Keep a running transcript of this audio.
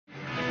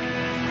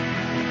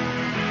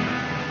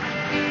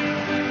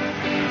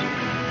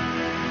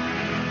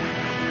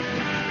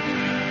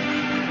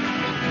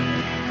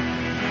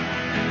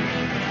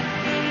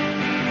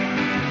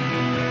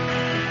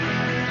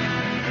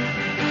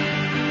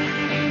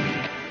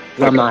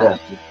because I'm not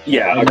happy.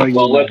 Yeah. I know Okay. you're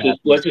Well, not happy.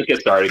 let's just get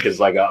started because,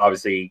 like,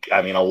 obviously,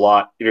 I mean,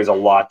 there's a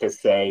lot to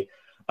say.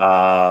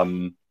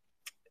 Welcome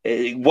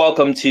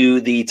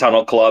to the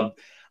Tunnel Club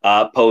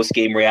post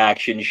game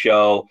reaction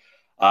show.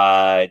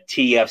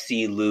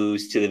 TFC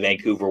lose to the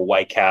Vancouver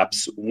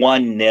Whitecaps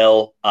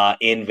 1-0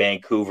 in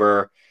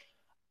Vancouver.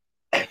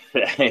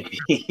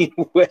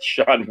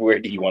 Sean, where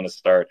do you want to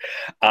start?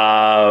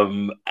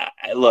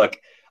 Look,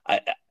 I,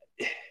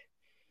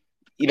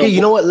 Okay,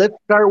 you know what? Let's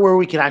start where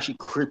we can actually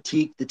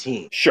critique the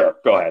team. Sure,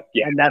 go ahead.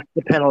 Yeah, and that's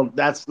the penalty.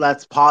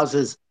 That's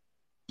Paz's,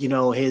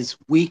 his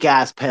weak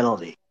ass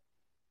penalty.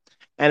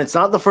 And it's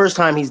not the first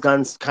time he's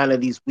done kind of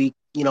these weak,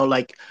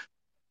 like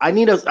I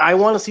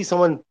want to see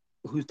someone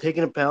who's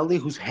taking a penalty,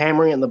 who's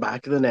hammering in the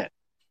back of the net,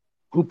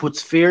 who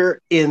puts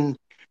fear in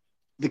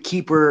the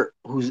keeper,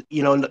 who's,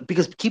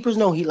 because keepers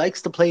know he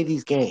likes to play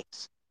these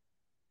games.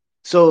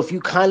 So if you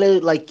kind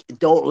of like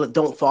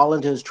don't fall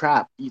into his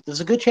trap,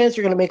 there's a good chance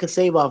you're going to make a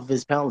save off of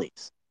his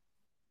penalties.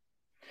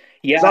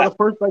 Yeah. It's not the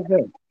first like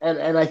this.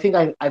 And I think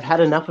I've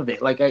had enough of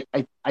it. Like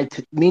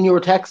me and you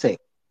were texting,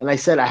 and I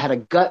said I had a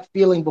gut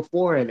feeling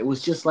before, and it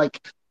was just like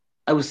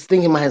I was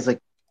thinking in my head, like,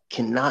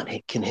 can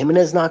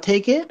Jimenez not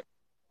take it?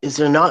 Is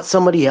there not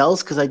somebody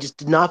else? Because I just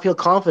did not feel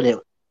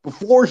confident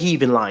before he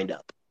even lined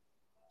up.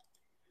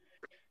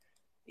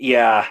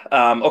 Yeah.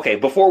 Okay.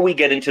 Before we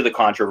get into the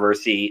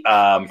controversy,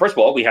 first of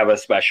all, we have a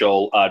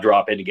special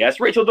drop-in guest.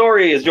 Rachel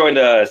Dory has joined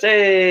us.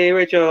 Hey,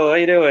 Rachel, how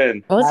you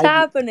doing? What's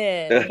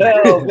happening?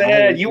 Oh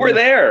man, you were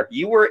there.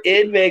 You were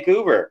in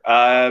Vancouver.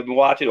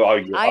 Watching. Oh,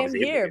 I am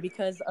here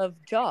because of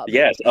job.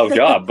 Yes,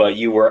 job. But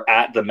you were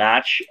at the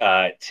match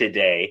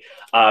today.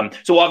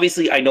 So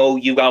obviously, I know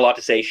you got a lot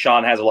to say.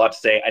 Sean has a lot to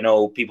say. I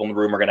know people in the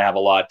room are going to have a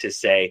lot to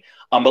say.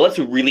 But let's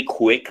really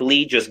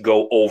quickly just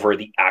go over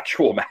the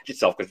actual match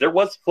itself, because there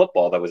was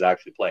football that was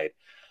actually played.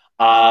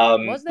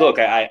 Look,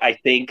 I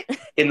think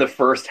in the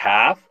first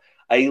half,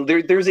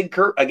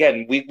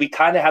 again, we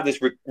kind of have this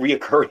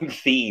reoccurring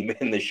theme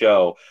in the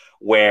show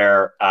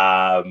where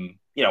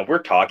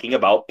we're talking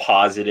about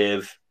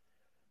positive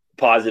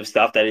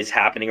stuff that is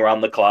happening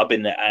around the club,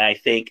 and I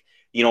think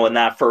in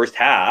that first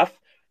half,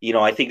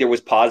 I think there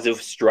was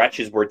positive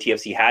stretches where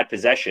TFC had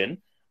possession.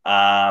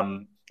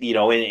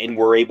 And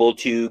we're able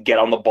to get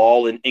on the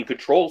ball and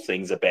control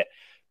things a bit.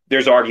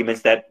 There's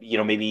arguments that,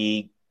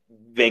 maybe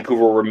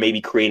Vancouver were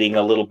maybe creating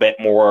a little bit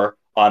more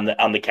on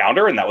the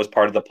counter, and that was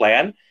part of the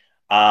plan.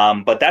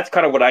 But that's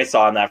kind of what I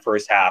saw in that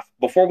first half.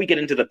 Before we get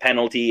into the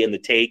penalty and the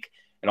take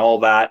and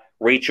all that,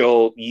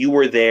 Rachel, you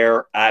were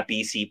there at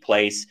BC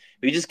Place.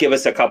 Maybe just give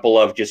us a couple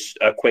of just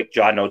quick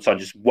jot notes on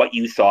just what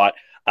you thought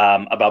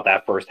about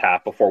that first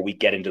half before we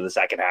get into the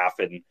second half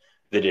and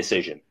the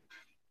decision.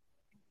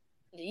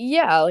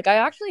 Yeah, like I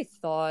actually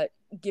thought,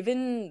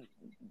 given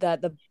that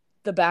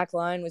the back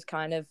line was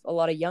kind of a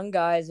lot of young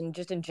guys, and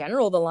just in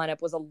general the lineup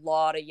was a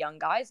lot of young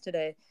guys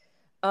today,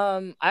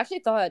 I actually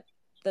thought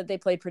that they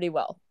played pretty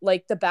well.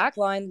 Like the back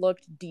line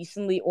looked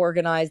decently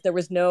organized. There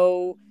was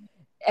no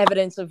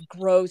evidence of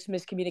gross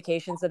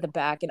miscommunications at the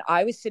back, and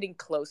I was sitting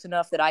close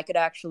enough that I could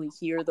actually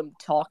hear them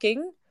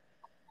talking.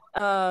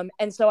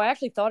 And so I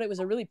actually thought it was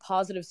a really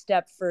positive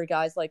step for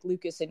guys like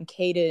Lucas and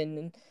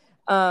Caden,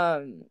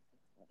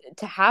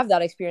 to have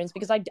that experience,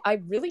 because I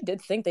really did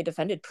think they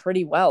defended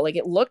pretty well. Like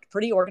it looked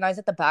pretty organized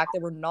at the back.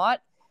 There were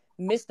not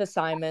missed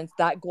assignments.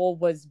 That goal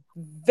was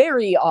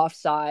very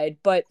offside,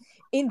 but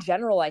in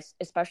general,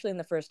 especially in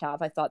the first half,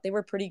 I thought they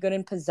were pretty good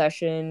in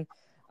possession.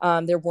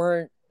 There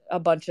weren't a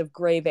bunch of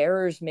grave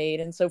errors made.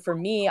 And so for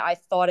me, I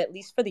thought, at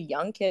least for the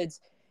young kids,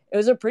 it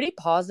was a pretty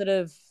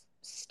positive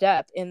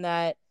step, in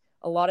that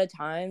a lot of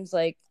times,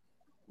 like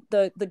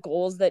the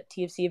goals that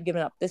TFC have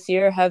given up this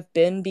year have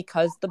been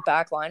because the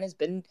back line has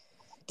been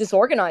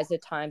disorganized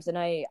at times. And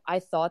I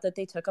thought that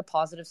they took a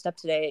positive step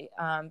today,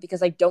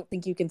 because I don't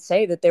think you can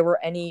say that there were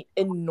any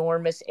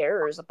enormous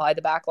errors by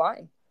the back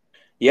line.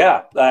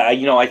 Yeah,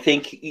 I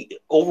think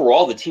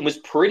overall the team was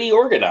pretty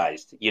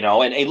organized.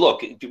 And hey,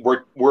 look,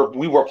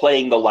 we were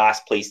playing the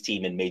last place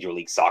team in Major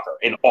League Soccer,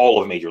 in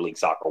all of Major League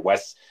Soccer,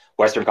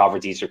 Western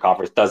Conference, Eastern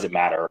Conference, doesn't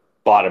matter,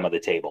 bottom of the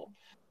table.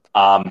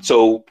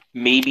 So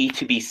maybe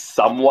to be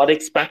somewhat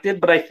expected,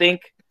 but I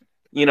think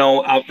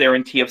out there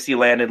in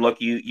TFCLand, and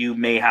look, you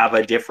may have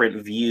a different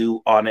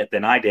view on it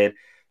than I did.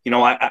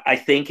 I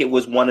think it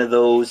was one of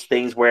those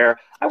things where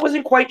I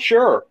wasn't quite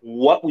sure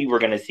what we were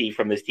going to see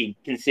from this team,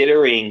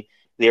 considering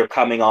they're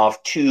coming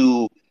off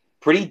two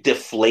pretty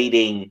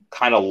deflating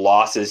kind of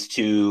losses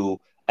to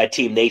a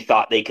team they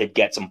thought they could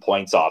get some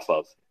points off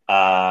of.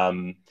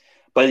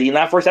 But in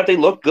that first half, they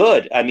looked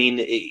good. I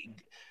mean,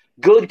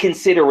 good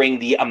considering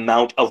the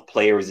amount of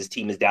players this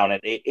team is down at.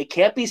 It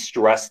can't be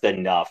stressed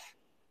enough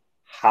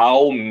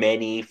how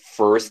many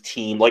first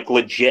team, like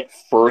legit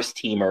first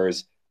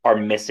teamers, are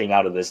missing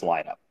out of this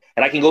lineup.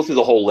 And I can go through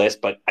the whole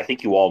list, but I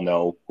think you all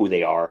know who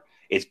they are.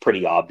 It's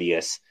pretty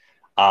obvious.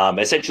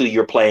 Essentially,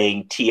 you're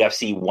playing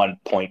TFC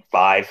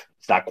 1.5.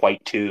 It's not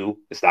quite 2.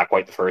 It's not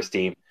quite the first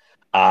team.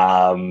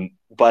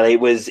 But it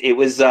was.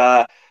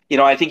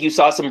 I think you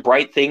saw some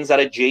bright things out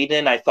of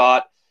Jaden. I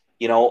thought,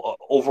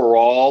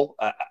 overall,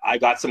 I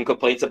got some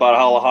complaints about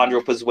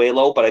Alejandro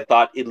Pozuelo, but I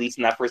thought at least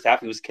in that first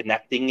half he was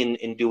connecting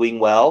and doing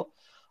well.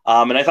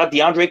 And I thought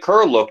DeAndre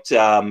Kerr looked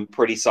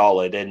pretty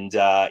solid. And,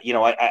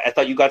 I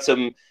thought you got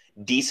some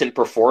decent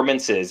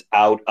performances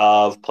out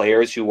of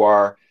players who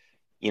are,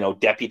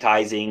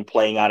 deputizing,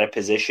 playing out of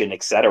position,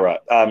 etc.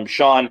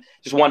 Sean,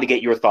 just wanted to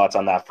get your thoughts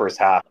on that first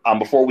half.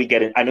 Before we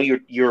get in, I know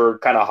you're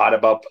kind of hot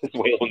about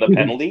Pozuelo and the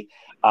penalty,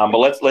 but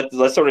let's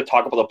sort of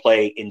talk about the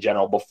play in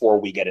general before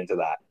we get into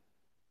that.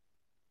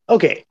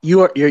 Okay,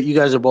 you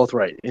guys are both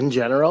right. In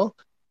general,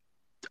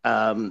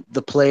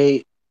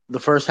 the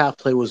first half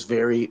play was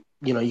very,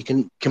 you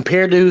can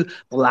compare to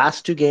the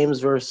last two games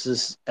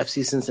versus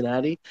FC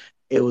Cincinnati.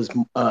 It was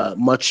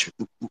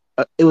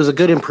it was a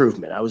good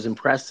improvement. I was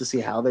impressed to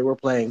see how they were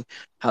playing.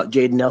 How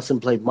Jaden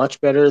Nelson played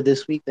much better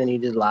this week than he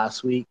did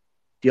last week.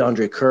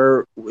 DeAndre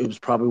Kerr, it was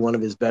probably one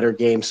of his better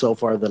games so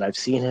far that I've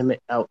seen him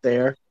out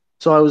there.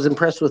 So I was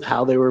impressed with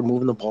how they were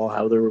moving the ball,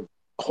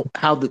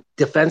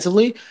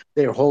 defensively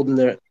they were holding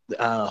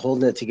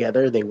it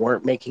together. They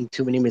weren't making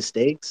too many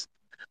mistakes.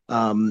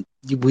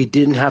 We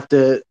didn't have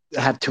to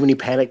have too many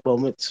panic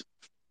moments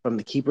from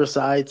the keeper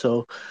side.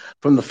 So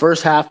from the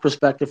first half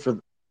perspective for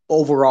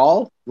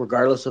overall,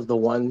 regardless of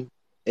the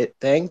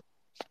thing,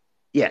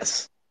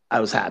 yes, I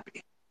was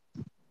happy.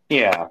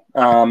 Yeah.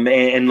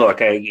 And look,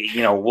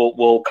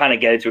 we'll kind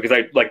of get into it because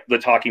I like the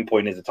talking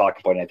point is a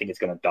talking point. And I think it's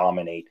going to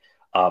dominate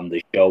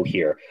the show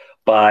here.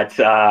 But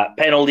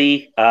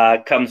penalty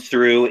comes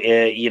through,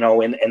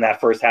 in that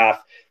first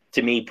half.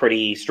 To me,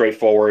 pretty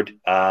straightforward.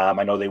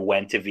 I know they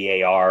went to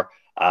VAR.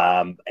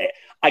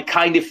 I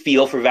kind of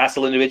feel for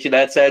Vasilinovic in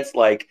that sense.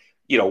 Like,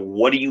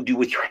 what do you do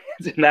with your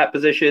hands in that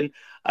position?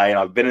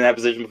 I've been in that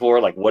position before.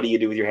 Like, what do you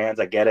do with your hands?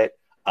 I get it.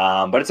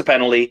 But it's a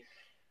penalty.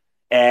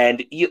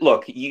 And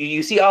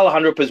you see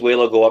Alejandro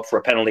Pozuelo go up for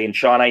a penalty. And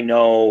Sean, I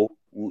know,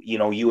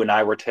 you and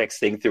I were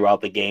texting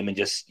throughout the game and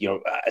just,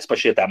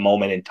 especially at that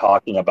moment and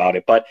talking about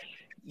it. But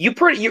you're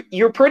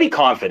pretty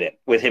confident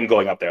with him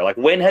going up there. Like,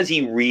 when has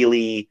he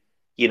really,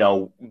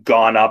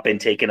 gone up and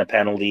taken a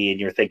penalty and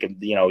you're thinking,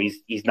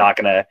 he's not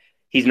gonna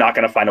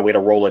find a way to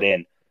roll it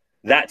in.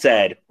 That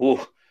said,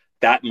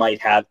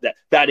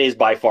 that is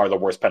by far the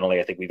worst penalty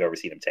I think we've ever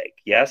seen him take.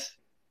 Yes?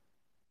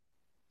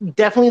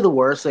 Definitely the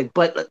worst.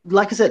 But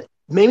like I said,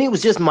 maybe it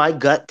was just my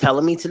gut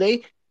telling me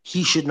today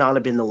he should not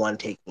have been the one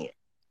taking it.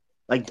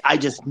 Like, I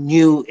just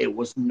knew it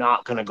was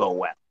not going to go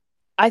well.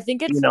 I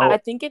think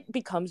it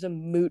becomes a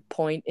moot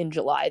point in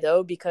July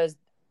though, because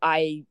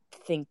I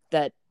think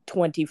that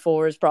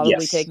 24 is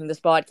probably taking the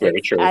spot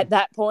at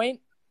that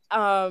point.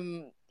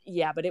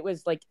 Yeah, but it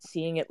was like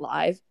seeing it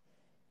live.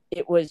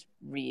 It was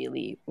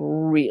really,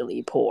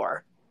 really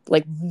poor.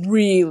 Like,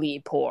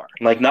 really poor.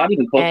 Like, not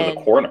even close to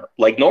the corner.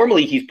 Like,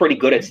 normally he's pretty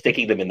good at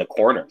sticking them in the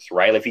corners,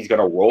 right? If he's going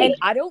to roll. And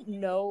I don't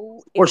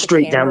know or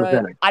straight down the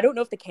center. I don't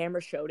know if the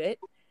camera showed it,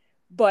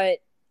 but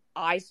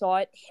I saw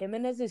it.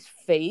 Jimenez's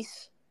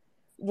face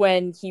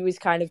when he was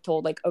kind of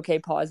told, like, okay,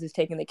 pause is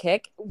taking the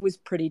kick, was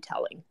pretty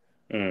telling.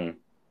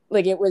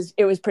 Like, it was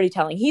pretty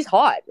telling. He's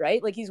hot,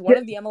 right? Like, he's one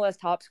of the MLS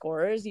top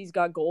scorers. He's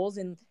got goals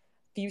in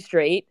few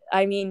straight.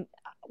 I mean,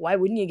 why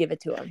wouldn't you give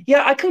it to him?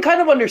 Yeah, I can kind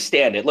of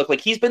understand it. Look,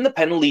 like, he's been the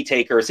penalty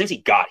taker since he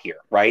got here,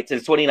 right?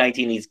 Since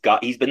 2019, he's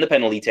been the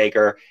penalty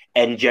taker,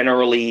 and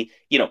generally,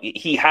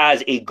 he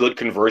has a good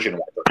conversion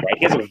record, right?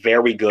 He has a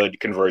very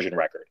good conversion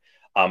record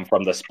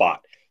from the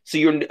spot. So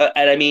and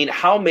I mean,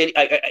 how many?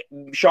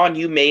 Sean,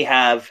 you may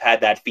have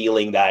had that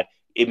feeling that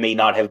it may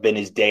not have been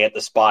his day at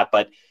the spot,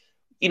 but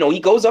he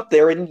goes up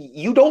there, and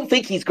you don't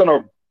think he's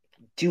gonna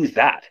do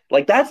that.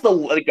 Like, that's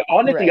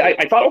honestly, right.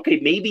 I thought, okay,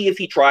 maybe if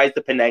he tries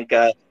the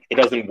Panenka, it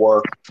doesn't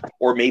work,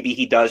 or maybe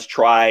he does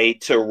try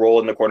to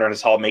roll in the corner and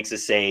his Hall makes a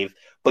save,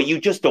 but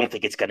you just don't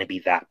think it's going to be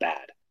that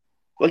bad.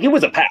 Like, it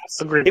was a pass.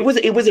 Agreed. It was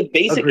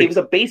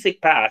a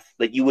basic pass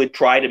that you would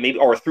try to maybe,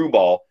 or a through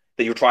ball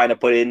that you're trying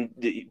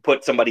to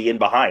put somebody in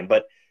behind.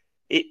 But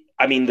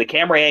the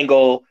camera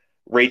angle,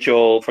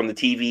 Rachel, from the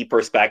TV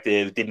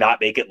perspective, did not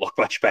make it look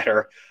much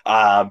better.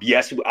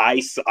 Yes,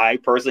 I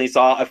personally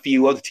saw a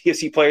few of the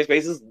TFC players'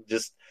 faces,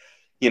 just,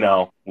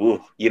 and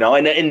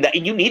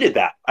you needed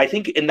that. I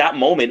think in that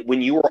moment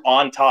when you were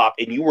on top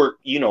and you were,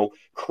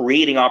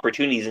 creating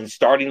opportunities and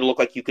starting to look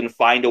like you can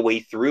find a way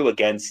through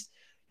against,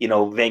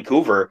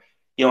 Vancouver,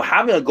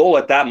 having a goal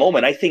at that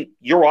moment, I think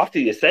you're off to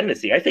the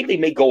ascendancy. I think they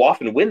may go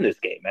off and win this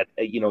game,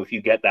 if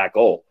you get that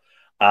goal.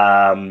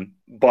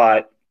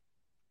 But,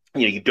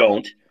 you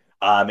don't.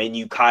 And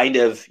you kind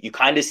of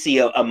see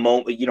a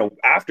moment,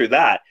 after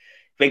that,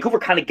 Vancouver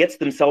kind of gets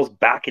themselves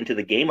back into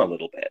the game a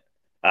little bit.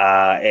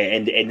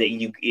 And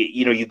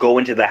you go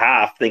into the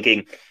half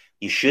thinking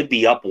you should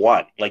be up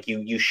one, like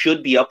you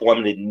should be up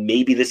one, and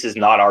maybe this is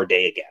not our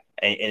day again.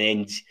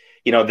 And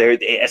there,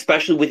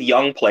 especially with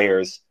young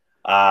players,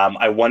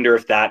 I wonder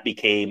if that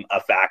became a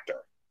factor.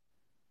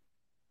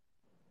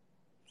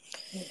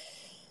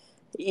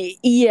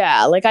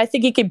 Yeah, like, I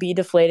think it could be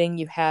deflating.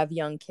 You have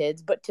young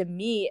kids, but to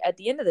me, at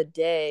the end of the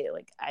day,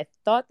 like, I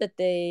thought that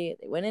they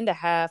went into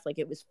half, like,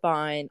 it was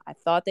fine. I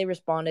thought they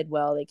responded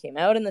well. They came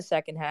out in the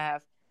second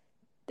half.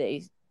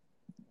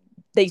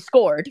 they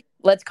scored.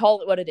 Let's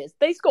call it what it is.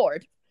 They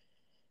scored.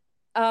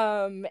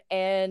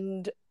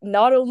 And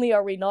not only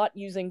are we not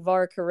using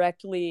VAR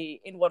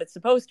correctly in what it's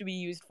supposed to be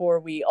used for,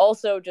 we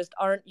also just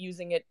aren't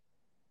using it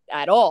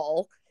at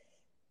all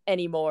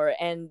anymore.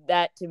 And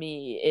that to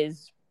me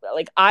is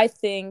like, I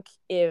think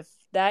if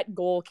that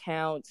goal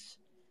counts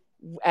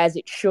as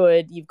it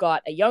should, you've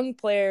got a young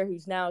player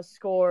who's now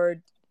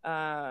scored,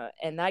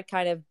 and that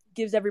kind of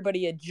gives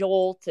everybody a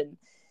jolt.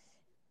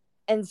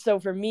 And so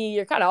for me,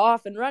 you're kind of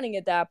off and running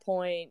at that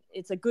point.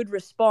 It's a good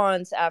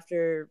response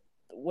after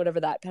whatever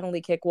that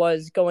penalty kick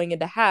was going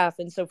into half.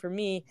 And so for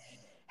me,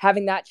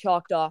 having that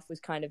chalked off was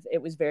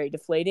it was very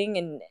deflating,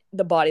 and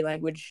the body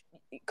language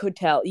you could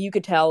tell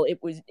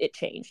it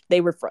changed.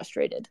 They were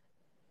frustrated.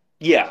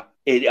 Yeah.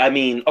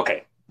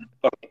 Okay,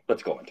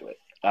 let's go into it.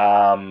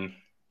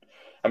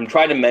 I'm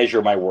trying to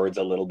measure my words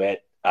a little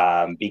bit,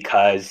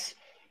 because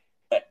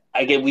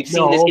again, we've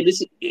seen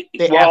this.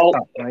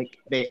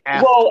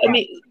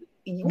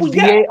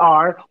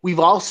 VAR. We've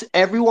all,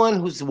 everyone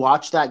who's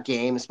watched that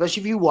game,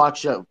 especially if you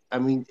watch.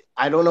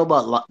 I don't know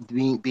about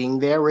being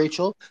there,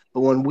 Rachel, but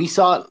when we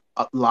saw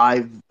it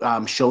live,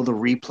 show the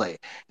replay,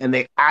 and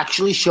they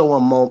actually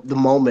show the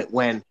moment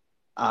when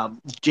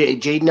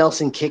Jade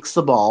Nelson kicks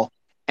the ball,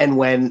 and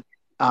when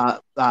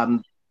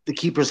the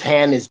keeper's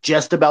hand is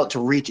just about to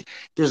reach it.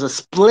 There's a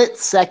split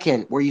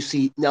second where you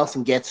see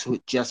Nelson gets to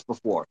it just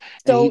before,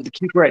 and the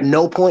keeper at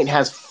no point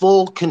has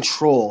full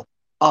control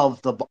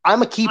of the ball.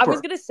 I'm a keeper. I was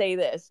going to say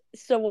this.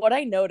 So what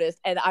I noticed,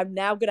 and I'm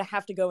now going to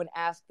have to go and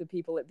ask the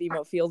people at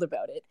BMO Field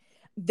about it,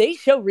 they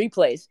show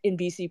replays in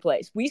BC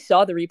Place. We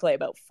saw the replay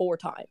about 4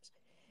 times.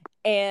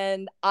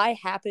 And I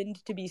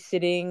happened to be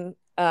sitting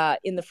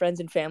in the friends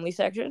and family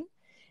section,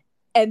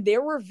 and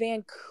there were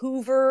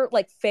Vancouver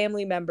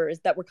family members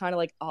that were kind of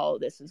like, oh,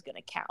 this is going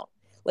to count.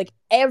 Like,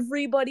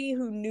 everybody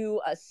who knew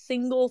a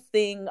single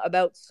thing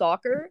about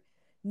soccer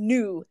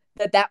knew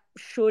that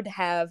should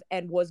have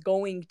and was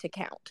going to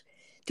count.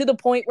 To the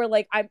point where,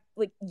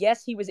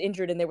 yes, he was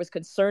injured and there was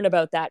concern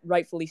about that,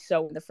 rightfully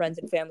so, in the friends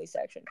and family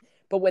section.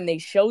 But when they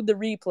showed the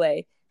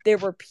replay, there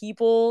were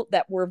people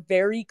that were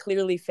very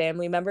clearly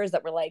family members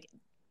that were like,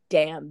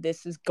 damn,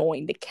 this is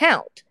going to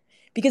count.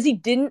 Because he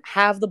didn't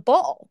have the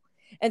ball.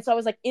 And so I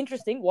was like,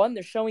 interesting. 1,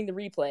 they're showing the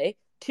replay.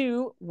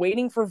 2,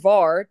 waiting for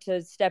VAR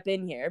to step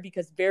in here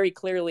because very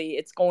clearly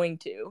it's going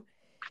to.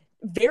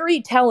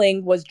 Very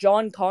telling was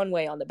John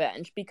Conway on the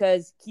bench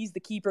because he's the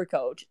keeper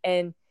coach.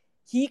 And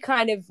he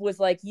kind of was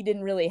like, he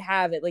didn't really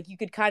have it. Like, you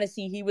could kind of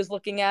see he was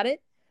looking at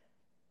it.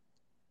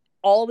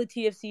 All the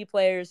TFC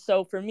players.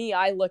 So for me,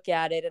 I look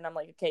at it and I'm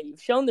like, okay,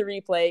 you've shown the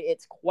replay.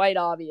 It's quite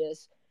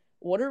obvious.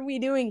 What are we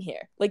doing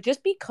here? Like,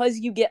 just because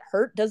you get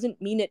hurt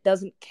doesn't mean it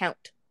doesn't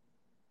count.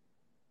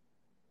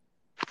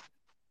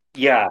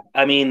 Yeah.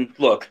 I mean,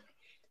 look,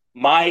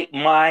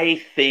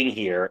 my thing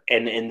here,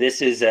 and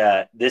this is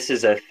a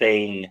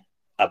thing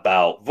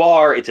about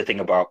VAR. It's a thing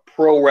about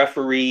pro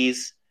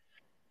referees.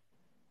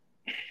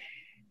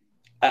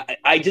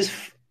 I just,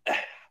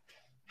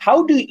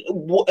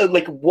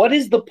 what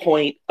is the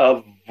point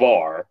of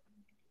VAR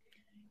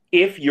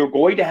if you're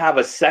going to have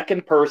a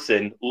second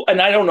person?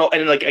 And I don't know.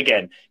 And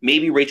again,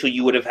 maybe Rachel,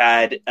 you would have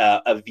had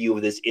a view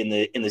of this in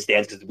the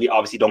stands because we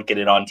obviously don't get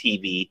it on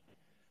TV.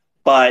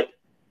 But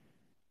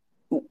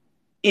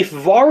if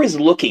VAR is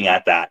looking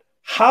at that,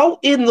 how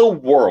in the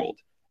world,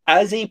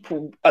 as a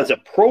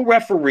pro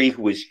referee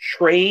who is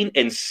trained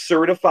and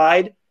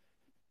certified,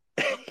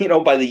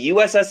 by the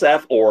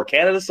USSF or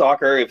Canada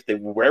Soccer,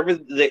 wherever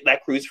that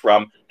crew's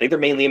from, I think they're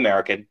mainly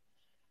American.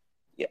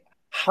 Yeah.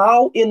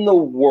 How in the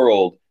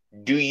world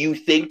do you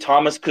think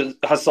Thomas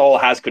Hasal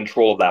has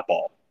control of that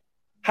ball?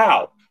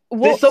 How?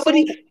 Well,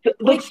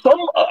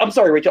 I'm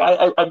sorry, Rachel.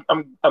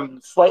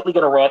 I'm slightly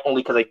going to rant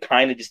only because I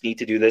kind of just need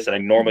to do this, and I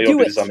normally don't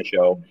do this on the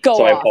show,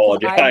 so I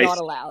apologize. I'm not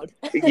allowed.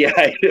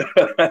 Yeah,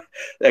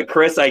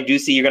 Chris, I do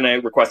see you're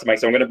going to request a mic,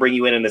 so I'm going to bring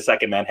you in a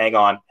second, man. Hang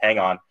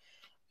on.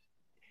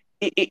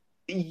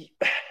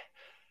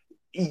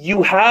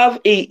 You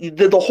have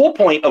the whole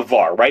point of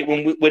VAR, right?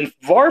 When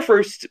VAR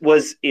first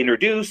was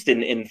introduced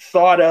and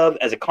thought of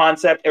as a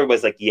concept,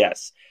 everybody's like,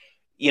 yes.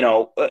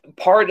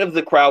 Part of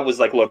the crowd was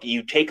like, look,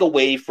 you take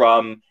away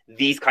from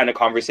these kind of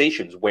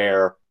conversations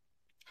where,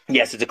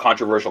 yes, it's a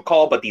controversial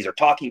call, but these are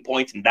talking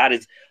points, and that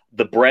is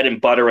the bread and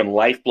butter and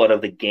lifeblood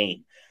of the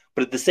game.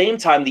 But at the same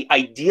time, the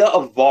idea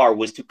of VAR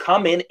was to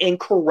come in and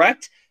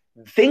correct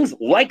things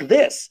like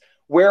this,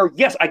 where,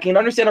 yes, I can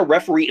understand a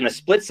referee in a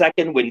split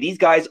second when these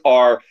guys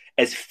are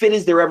as fit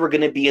as they're ever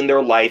going to be in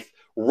their life,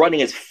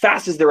 running as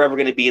fast as they're ever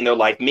going to be in their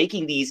life,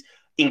 making these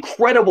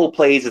incredible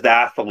plays as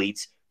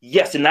athletes.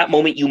 Yes, in that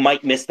moment, you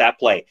might miss that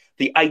play.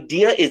 The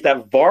idea is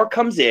that VAR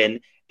comes in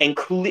and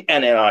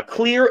in a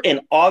clear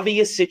and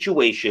obvious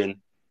situation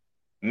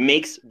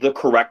makes the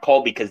correct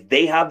call because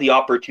they have the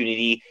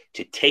opportunity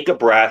to take a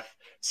breath,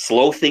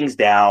 slow things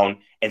down,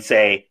 and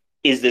say,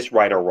 is this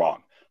right or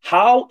wrong?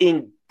 How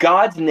in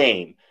God's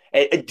name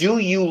do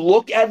you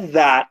look at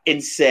that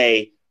and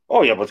say,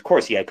 oh, yeah, but of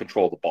course he had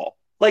control of the ball?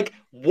 Like,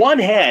 one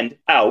hand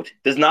out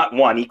does not,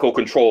 equal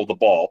control of the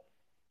ball.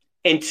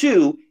 And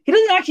two, he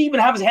doesn't actually even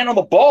have his hand on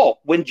the ball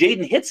when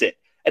Jaden hits it.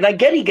 And I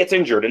get he gets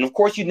injured. And of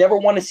course, you never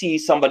want to see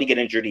somebody get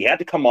injured. He had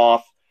to come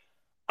off.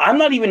 I'm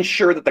not even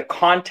sure that the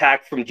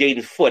contact from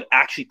Jaden's foot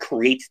actually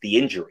creates the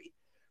injury,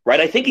 right?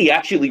 I think he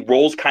actually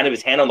rolls kind of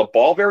his hand on the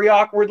ball very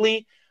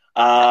awkwardly.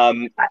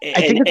 I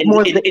think it's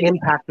more the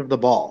impact of the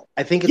ball.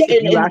 I think it's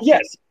if you actually.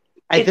 Yes,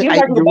 it's the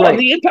impact of the ball. Right.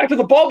 The impact of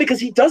the ball because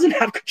he doesn't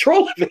have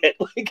control of it.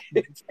 Like,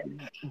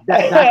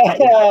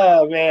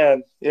 oh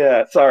man,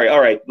 yeah. Sorry. All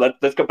right,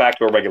 let's go back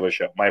to our regular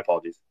show. My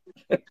apologies.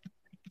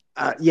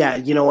 Yeah,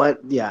 you know what?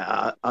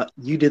 Yeah,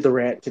 you did the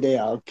rant today.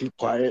 I'll keep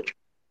quiet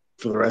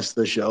for the rest of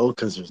the show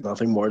because there's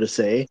nothing more to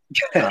say.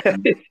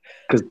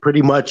 Because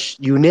pretty much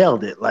you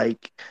nailed it.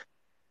 Like,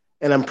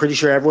 and I'm pretty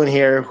sure everyone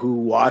here who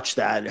watched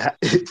that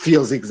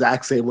feels the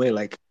exact same way.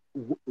 Like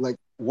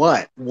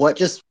what?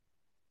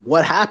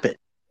 What happened?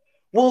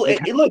 Well,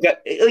 look,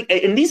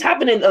 and these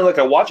happen in like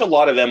I watch a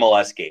lot of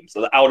MLS games,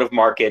 so out of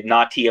market,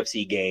 not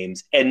TFC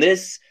games, and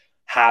this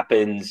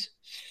happens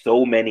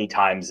so many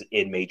times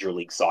in Major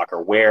League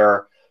Soccer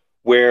where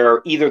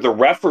either the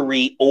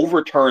referee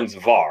overturns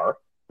VAR,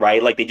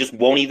 right? Like they just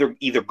won't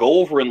either go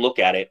over and look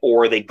at it,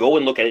 or they go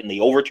and look at it and they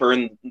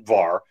overturn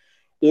VAR,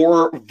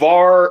 or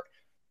VAR.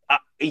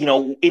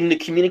 In the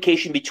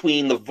communication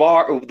between the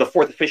VAR, the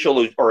fourth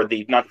official, or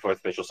the not the fourth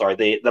official, sorry,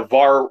 the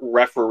VAR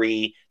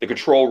referee, the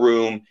control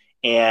room,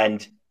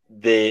 and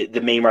the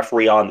main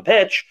referee on the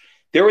pitch,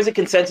 there is a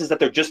consensus that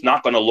they're just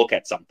not going to look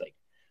at something,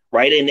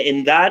 right?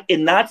 And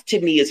that to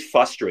me is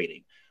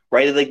frustrating,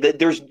 right? Like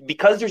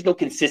because there's no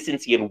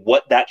consistency in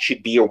what that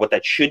should be or what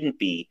that shouldn't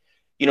be.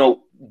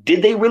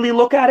 Did they really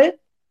look at it?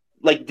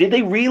 Like, did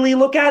they really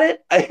look at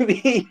it? I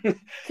mean,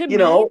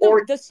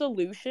 the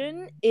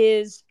solution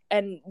is,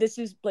 and this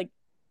is like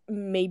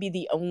maybe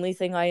the only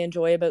thing I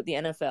enjoy about the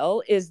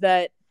NFL, is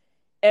that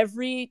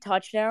every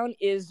touchdown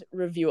is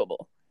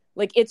reviewable.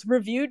 Like, it's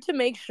reviewed to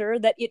make sure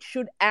that it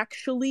should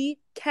actually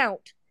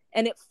count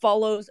and it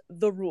follows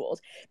the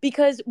rules.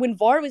 Because when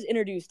VAR was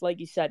introduced, like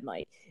you said,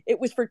 Mike, it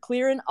was for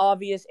clear and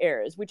obvious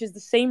errors, which is the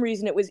same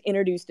reason it was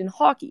introduced in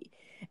hockey.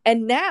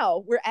 And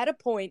now we're at a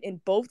point in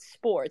both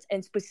sports,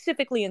 and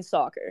specifically in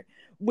soccer,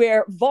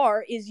 where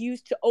VAR is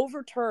used to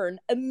overturn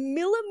a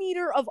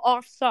millimeter of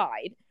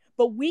offside,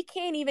 but we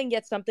can't even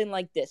get something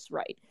like this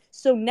right.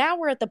 So now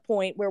we're at the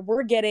point where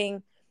we're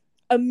getting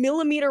a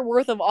millimeter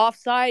worth of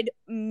offside,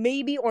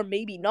 maybe or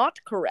maybe not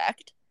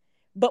correct,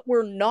 but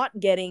we're not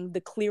getting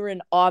the clear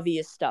and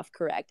obvious stuff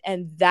correct.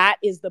 And that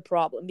is the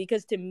problem.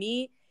 Because to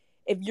me,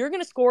 if you're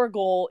going to score a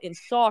goal in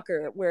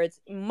soccer, where it's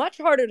much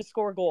harder to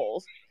score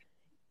goals,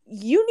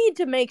 you need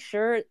to make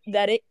sure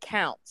that it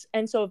counts.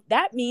 And so if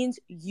that means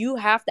you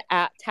have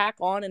to tack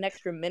on an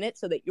extra minute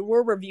so that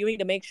you're reviewing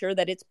to make sure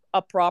that it's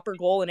a proper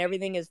goal and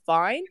everything is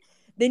fine,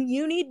 then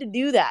you need to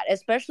do that,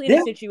 especially in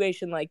a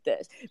situation like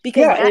this,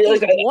 because that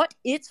is what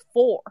it's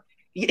for.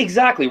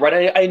 Exactly,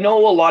 right. I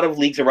know a lot of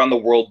leagues around the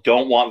world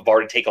don't want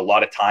VAR to take a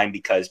lot of time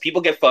because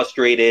people get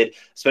frustrated,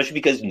 especially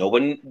because no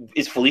one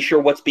is fully sure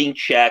what's being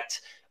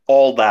checked,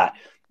 all that.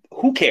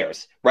 Who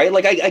cares, right?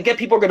 Like, I get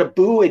people are going to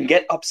boo and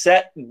get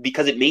upset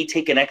because it may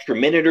take an extra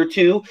minute or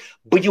two,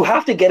 but you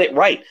have to get it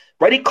right?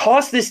 It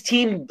costs this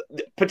team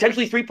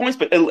potentially 3 points,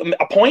 but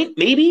a point,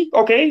 maybe,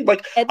 okay?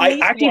 Like,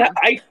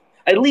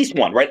 at least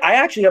one, right? I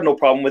actually have no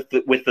problem with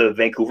the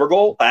Vancouver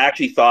goal. I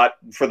actually thought,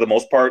 for the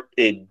most part,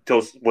 it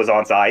was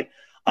onside.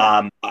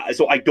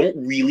 So I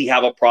don't really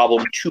have a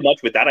problem too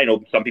much with that. I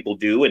know some people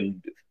do,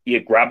 and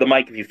you grab the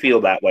mic if you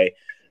feel that way.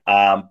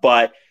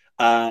 I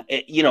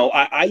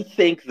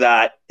think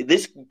that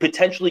this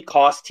potentially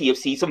costs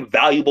TFC some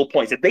valuable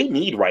points that they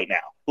need right now.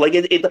 Like,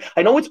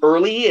 I know it's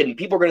early, and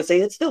people are going to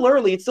say it's still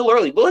early.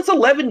 Well, it's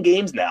 11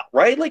 games now,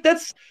 right? Like,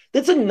 that's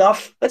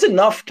enough. That's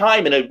enough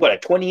time in a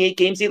 28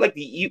 game season. Like,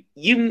 you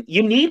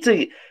need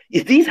to.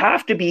 These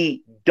have to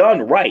be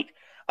done right.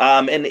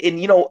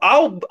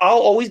 I'll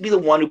always be the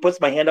one who puts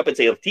my hand up and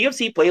say, if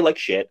TFC play like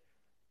shit,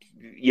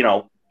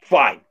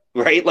 fine,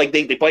 right? Like,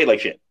 they play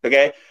like shit,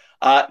 okay?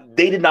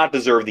 They did not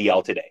deserve the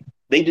L today.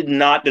 They did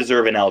not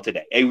deserve an L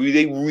today.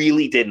 They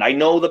really didn't. I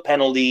know the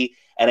penalty,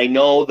 and I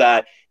know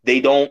that they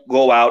don't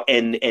go out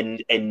and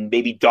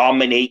maybe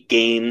dominate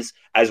games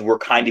as we're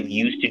kind of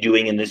used to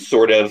doing in this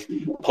sort of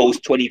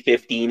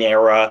post-2015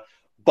 era,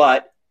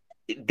 but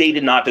they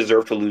did not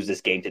deserve to lose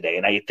this game today.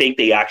 And I think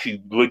they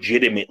actually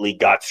legitimately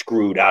got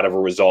screwed out of a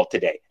result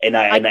today. And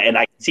I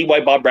can see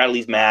why Bob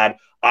Bradley's mad.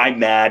 I'm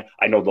mad.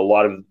 I know a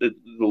lot of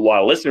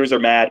listeners are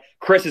mad.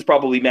 Chris is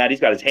probably mad. He's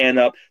got his hand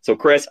up. So,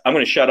 Chris, I'm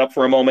going to shut up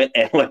for a moment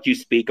and let you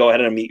speak. Go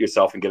ahead and unmute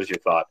yourself and give us your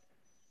thought.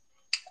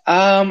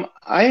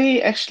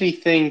 I actually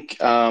think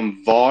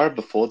VAR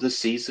before the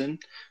season,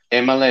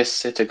 MLS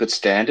set a good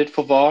standard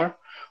for VAR,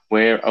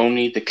 where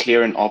only the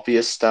clear and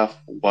obvious stuff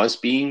was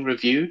being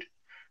reviewed.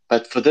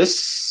 But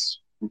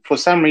for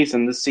some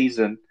reason this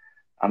season,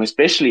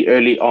 especially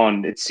early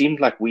on, it seemed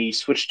like we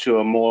switched to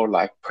a more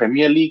like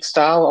Premier League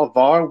style of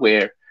VAR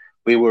where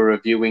we were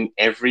reviewing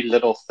every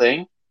little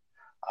thing.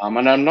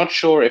 And I'm not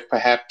sure if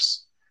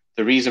perhaps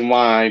the reason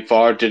why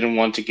VAR didn't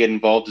want to get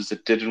involved is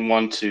it didn't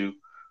want to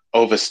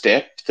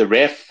overstep the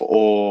ref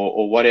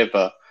or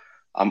whatever.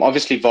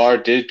 Obviously, VAR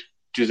did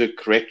do the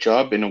correct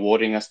job in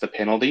awarding us the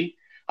penalty.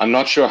 I'm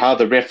not sure how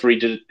the referee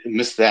did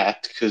miss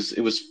that because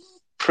it was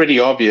pretty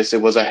obvious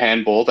it was a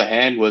handball. The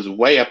hand was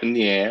way up in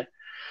the air,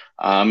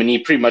 and he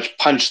pretty much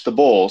punched the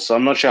ball. So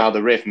I'm not sure how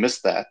the ref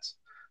missed that.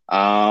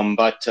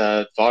 But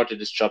VAR did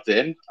his job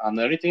then.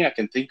 The only thing I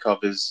can think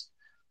of is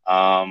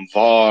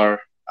VAR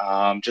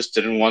just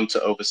didn't want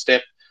to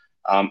overstep.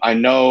 I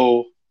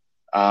know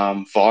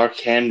VAR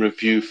can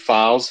review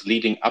fouls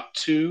leading up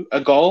to a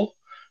goal,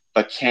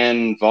 but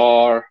can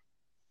VAR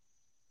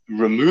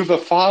remove a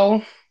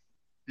foul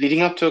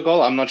leading up to a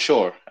goal? I'm not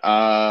sure.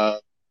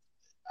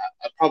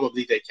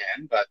 Probably they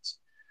can, but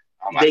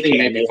I They think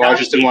can. maybe VAR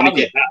just didn't want to In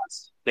the get.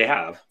 past. They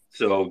have,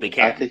 so they I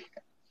can. think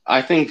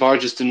I think VAR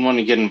just didn't want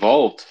to get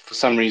involved for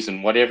some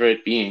reason, whatever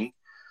it being.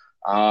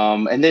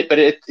 But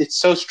it's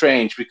so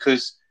strange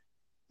because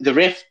the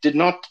ref did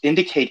not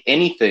indicate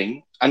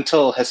anything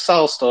until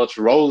Hassel starts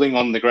rolling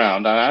on the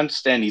ground. I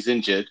understand he's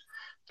injured,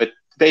 but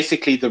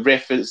basically the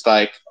ref is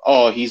like,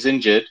 "Oh, he's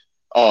injured.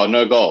 Oh,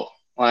 no goal."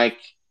 Like,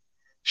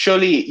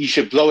 surely you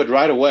should blow it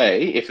right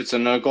away if it's a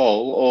no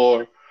goal,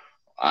 or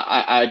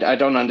I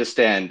don't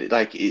understand.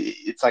 Like,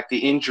 it's like the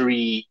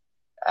injury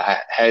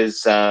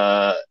has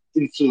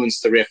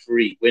influenced the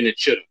referee when it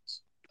shouldn't.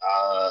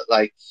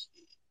 Like,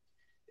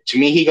 to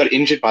me, he got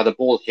injured by the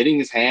ball hitting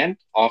his hand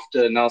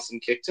after Nelson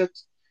kicked it.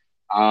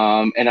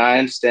 And I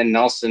understand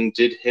Nelson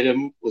did hit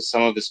him with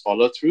some of his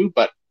follow through,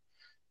 but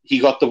he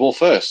got the ball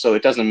first, so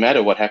it doesn't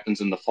matter what happens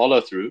in the follow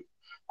through,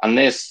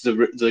 unless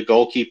the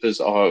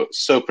goalkeepers are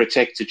so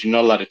protected you're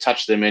not allowed to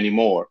touch them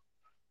anymore,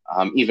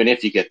 even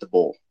if you get the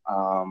ball.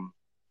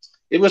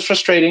 It was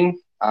frustrating.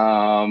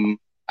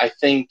 I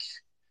think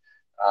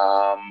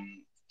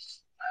um,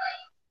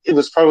 it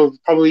was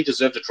probably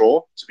deserved a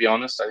draw. To be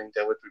honest, I think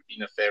that would have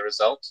been a fair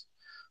result.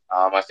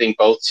 I think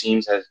both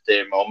teams had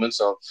their moments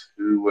of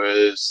who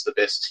was the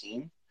best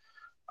team.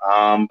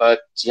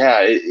 But yeah,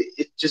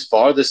 it just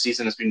VAR this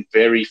season has been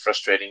very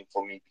frustrating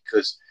for me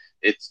because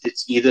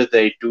it's either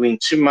they're doing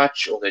too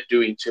much or they're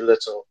doing too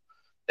little.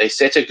 They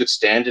set a good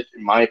standard,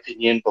 in my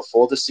opinion,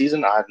 before the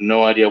season. I have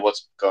no idea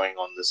what's going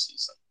on this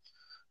season.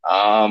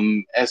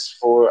 As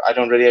for, I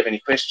don't really have any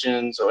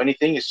questions or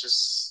anything. It's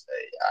just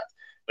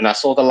when I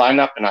saw the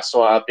lineup and I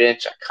saw our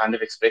bench, I kind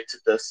of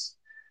expected this.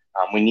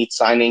 We need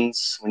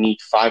signings. We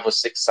need 5 or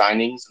 6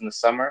 signings in the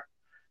summer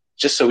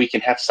just so we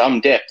can have some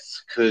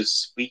depth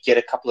because we get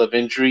a couple of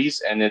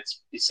injuries and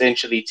it's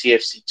essentially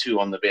TFC2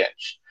 on the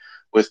bench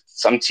with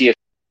some TFC.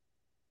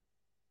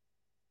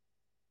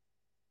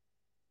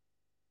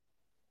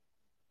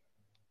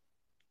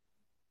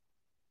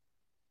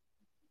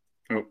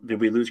 Oh, did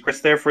we lose Chris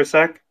there for a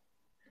sec?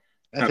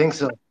 I think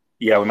so.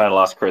 Yeah, we might have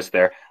lost Chris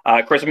there.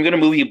 Chris, I'm going to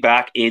move you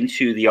back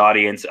into the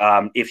audience.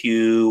 If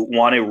you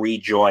want to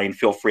rejoin,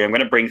 feel free. I'm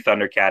going to bring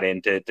Thundercat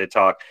in to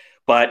talk.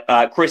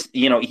 But Chris,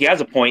 he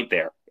has a point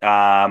there.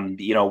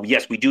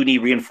 Yes, we do need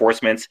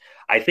reinforcements.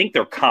 I think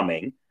they're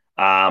coming,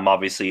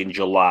 obviously in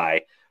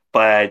July.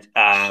 But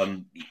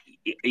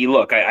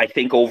look, I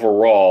think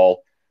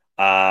overall,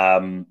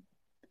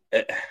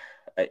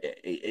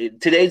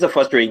 today's a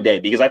frustrating day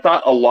because I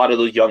thought a lot of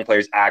those young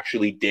players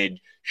actually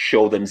did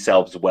show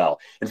themselves well.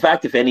 In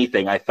fact, if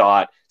anything, I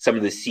thought some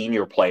of the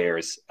senior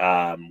players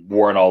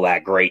weren't all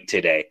that great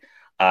today.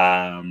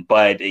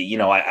 But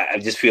I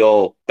just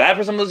feel bad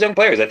for some of those young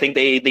players. I think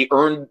they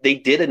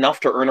did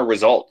enough to earn a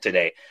result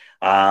today,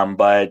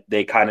 but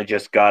they kind of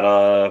just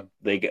got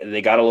they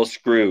got a little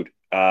screwed.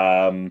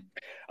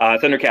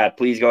 Thundercat,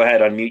 please go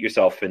ahead, unmute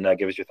yourself, and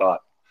give us your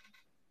thought.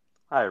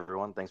 Hi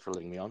everyone, thanks for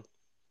letting me on.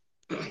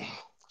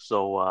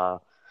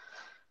 So,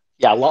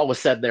 yeah, a lot was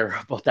said there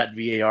about that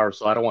VAR,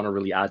 so I don't want to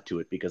really add to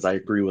it because I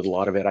agree with a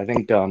lot of it. I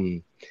think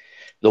the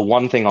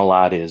one thing I'll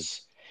add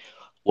is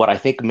what I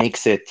think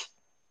makes it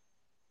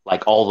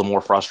like all the more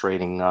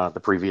frustrating.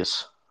 The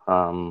previous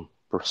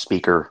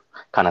speaker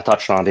kind of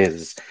touched on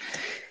is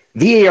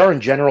VAR in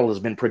general has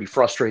been pretty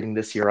frustrating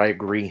this year. I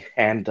agree,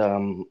 and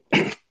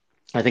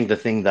I think the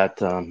thing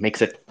that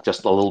makes it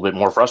just a little bit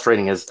more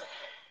frustrating is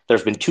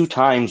there's been 2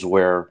 times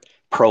where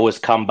Pro has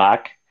come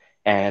back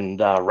and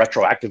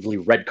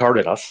retroactively red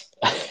carded us.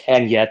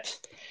 And yet,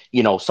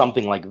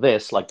 something like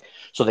this,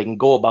 so they can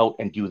go about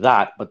and do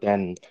that. But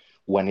then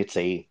when it's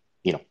a,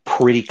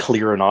 pretty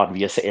clear and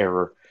obvious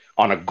error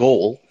on a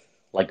goal,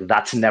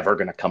 that's never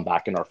going to come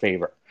back in our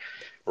favor,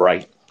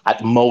 right?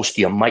 At most,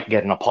 you might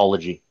get an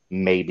apology,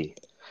 maybe.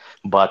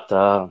 But,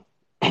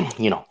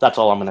 that's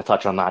all I'm going to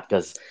touch on that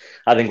because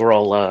I think we're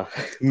all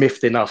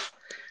miffed enough.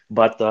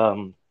 But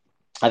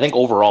I think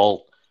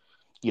overall,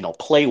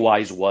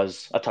 play-wise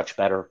was a touch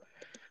better.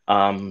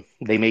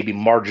 They maybe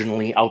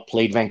marginally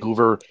outplayed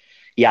Vancouver.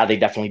 Yeah, they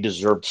definitely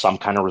deserved some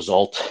kind of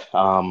result.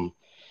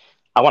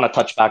 I want to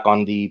touch back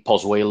on the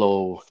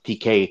Pozuelo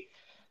PK.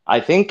 I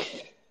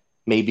think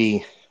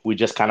maybe we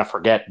just kind of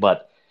forget,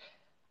 but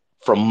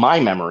from my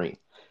memory,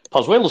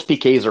 Pozuelo's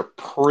PKs are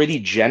pretty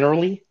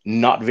generally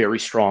not very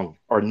strong,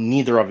 or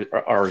neither of it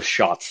are his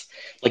shots.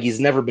 He's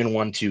never been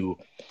one to,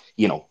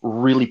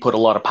 really put a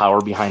lot of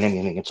power behind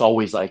anything. It's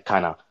always like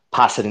kind of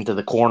pass it into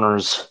the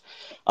corners,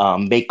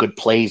 make good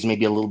plays,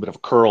 maybe a little bit of a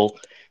curl,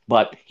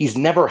 but he's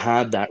never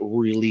had that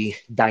really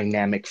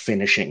dynamic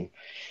finishing.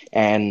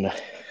 And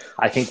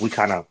I think we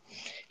kind of,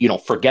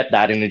 forget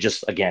that. And it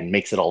just, again,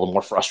 makes it all the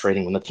more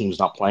frustrating when the team's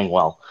not playing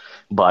well.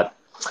 But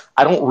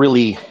I don't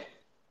really,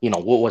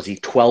 what was he,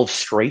 12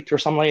 straight or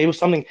something like it was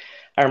something.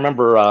 I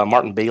remember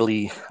Martin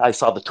Bailey, I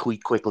saw the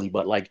tweet quickly,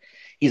 but like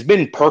he's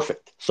been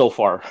perfect so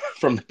far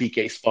from the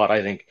PK spot,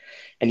 I think.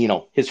 And,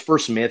 his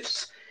first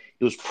myths,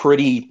 it was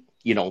pretty,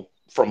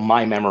 from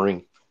my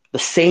memory, the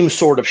same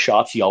sort of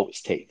shots he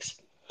always takes.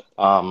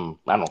 I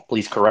don't know.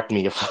 Please correct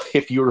me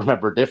if you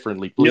remember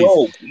differently,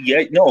 please.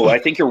 No, I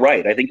think you're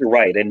right.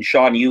 And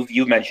Sean,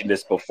 you've mentioned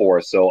this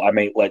before, so I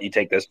may let you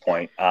take this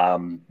point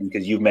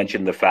because you've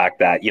mentioned the fact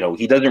that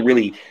he doesn't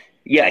really,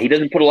 he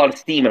doesn't put a lot of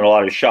steam in a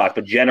lot of shots,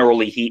 but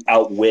generally he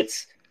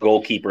outwits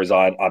goalkeepers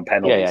on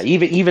penalties.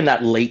 Yeah. Even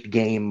that late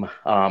game,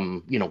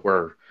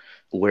 where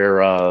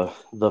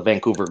the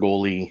Vancouver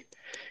goalie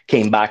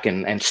came back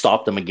and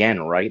stopped them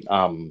again, right?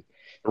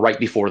 Right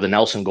before the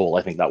Nelson goal,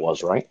 I think that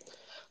was, right?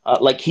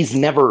 Like he's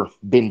never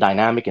been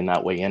dynamic in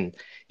that way. And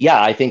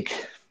yeah, I think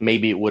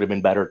maybe it would have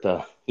been better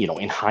to,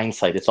 in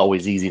hindsight, it's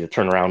always easy to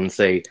turn around and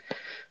say,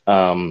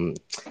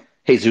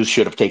 Jesus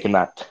should have taken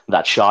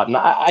that shot. And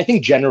I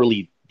think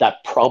generally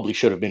that probably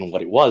should have been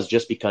what it was,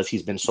 just because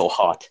he's been so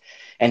hot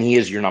and he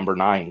is your number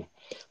 9.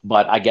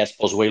 But I guess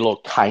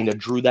Pozuelo kind of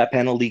drew that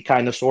penalty,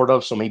 kind of, sort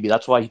of. So maybe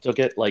that's why he took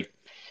it. Like,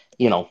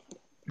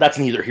 that's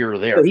neither here or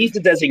there. So he's the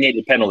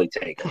designated penalty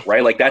taker,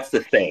 right? Like that's the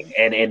thing.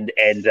 And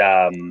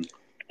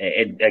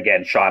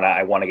again, Sean,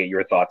 I want to get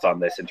your thoughts on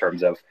this in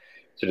terms of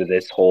sort of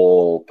this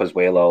whole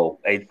Pozuelo.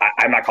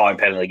 I'm not calling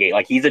penalty gate.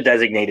 Like he's a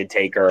designated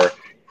taker.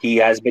 He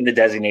has been the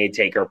designated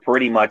taker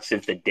pretty much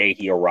since the day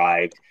he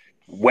arrived.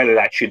 Whether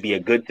that should be a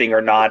good thing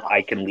or not,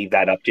 I can leave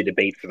that up to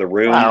debate for the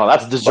room. I don't know,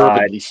 that's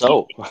deservedly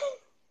so.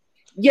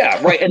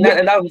 Yeah, right. And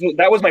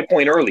that was my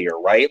point earlier,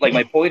 right? Like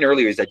my point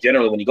earlier is that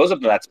generally when he goes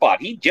up to that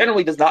spot, he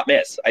generally does not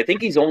miss. I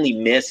think he's only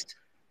missed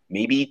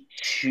maybe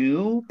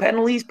 2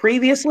 penalties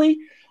previously.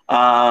 So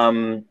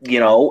out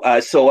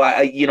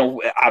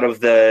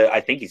of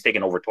I think he's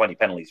taken over 20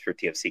 penalties for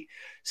TFC.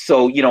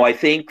 So, I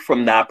think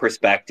from that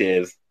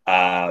perspective,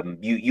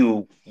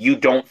 you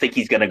don't think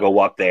he's going to go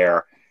up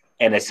there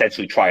and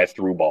essentially try a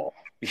through ball,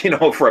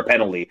 for a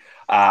penalty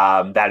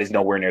that is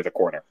nowhere near the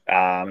corner.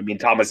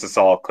 Thomas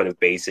Hasal could have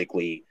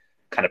basically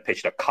kind of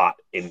pitched a cot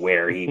in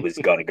where he was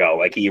going to go.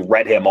 Like he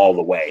read him all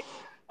the way.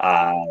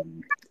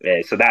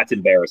 So that's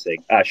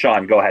embarrassing.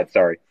 Sean, go ahead.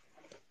 Sorry.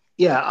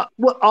 Yeah,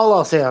 all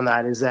I'll say on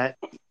that is that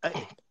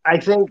I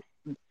think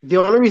the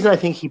only reason I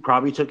think he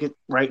probably took it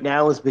right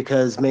now is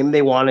because maybe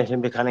they wanted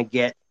him to kind of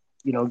get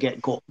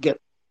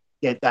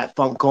that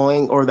funk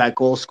going or that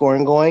goal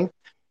scoring going.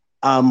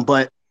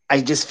 But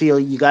I just feel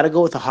you got to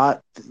go with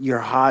your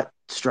hot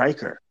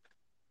striker.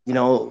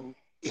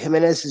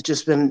 Jimenez has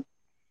just been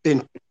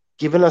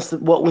giving us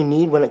what we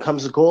need when it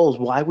comes to goals.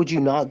 Why would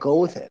you not go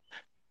with it?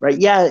 Right?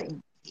 Yeah,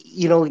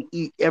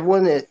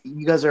 everyone that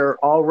you guys are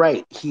all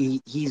right.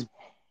 He's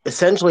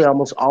essentially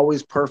almost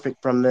always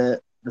perfect from the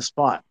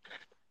spot.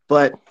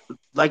 But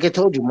like I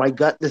told you, my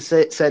gut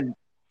said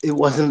it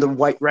wasn't the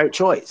right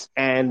choice.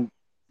 And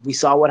we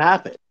saw what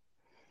happened.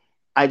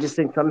 I just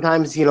think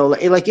sometimes,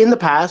 like in the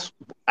past,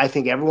 I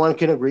think everyone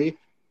can agree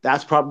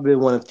that's probably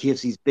one of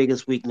TFC's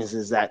biggest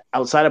weaknesses, that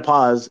outside of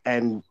pause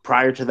and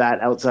prior to that,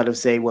 outside of,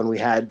 say, when we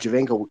had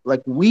Javinko,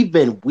 like we've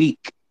been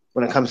weak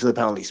when it comes to the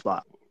penalty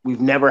spot.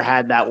 We've never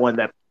had that one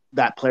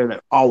that player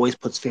that always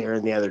puts fear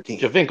in the other team.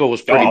 Javinko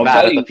was pretty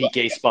bad at the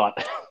PK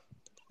spot.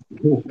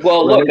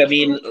 Well, look,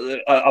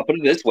 I'll put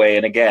it this way,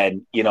 and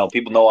again,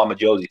 people know I'm a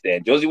Josie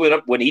fan. Josie went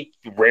up when he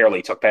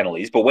rarely took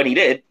penalties, but when he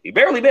did, he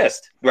barely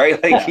missed, right?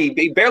 Like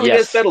he barely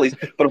missed penalties.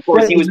 But of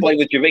course, he was playing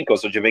with Javinko,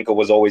 so Javinko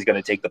was always going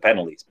to take the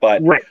penalties.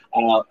 But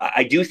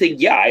I do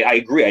think, I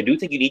agree. I do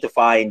think you need to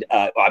find.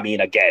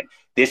 Again,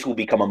 this will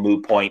become a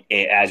moot point,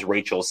 as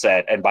Rachel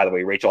said. And by the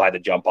way, Rachel had to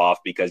jump off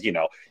because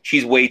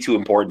she's way too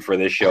important for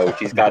this show.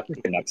 She's got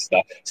Canucks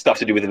stuff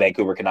to do with the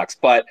Vancouver Canucks,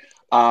 but.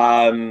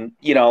 That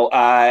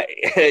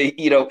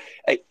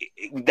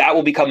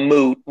will become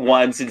moot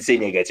once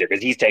Insigne gets here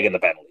because he's taking the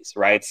penalties,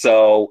 right?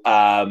 So,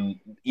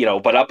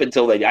 but up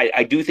until then,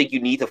 I do think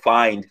you need to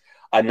find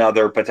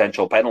another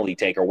potential penalty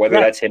taker, whether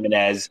that's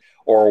Jimenez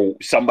or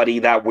somebody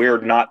that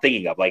we're not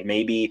thinking of. Like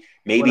maybe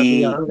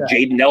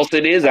Jaden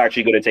Nelson is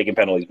actually good at taking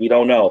penalties. We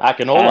don't know.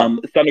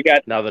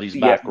 Akinola, now that he's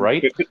back,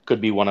 right? Could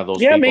be one of those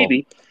people.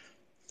 Maybe.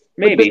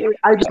 But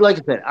I just like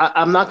I said,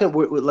 I'm not going to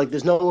like.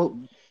 There's no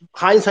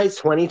hindsight's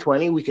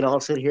 2020. We can all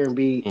sit here and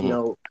be,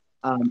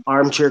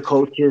 armchair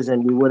coaches,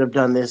 and we would have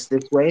done this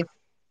way.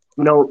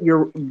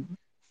 You're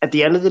at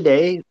the end of the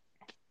day,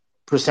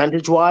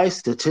 percentage-wise,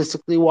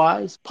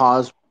 statistically-wise,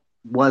 Paz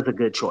was a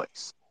good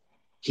choice.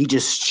 He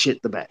just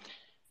shit the bed.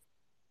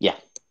 Yeah.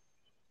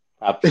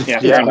 Fair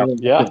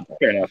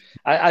enough.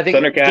 I think.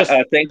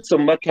 Thundercat, thanks so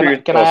much for your.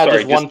 Can I add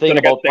just one thing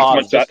about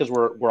Paz, just because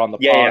we're on the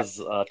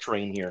Paz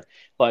train here,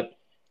 but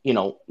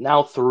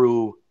now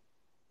through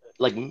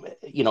like,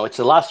 it's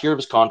the last year of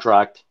his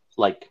contract.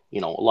 Like, a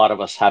lot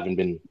of us haven't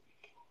been,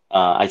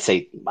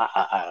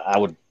 I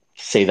would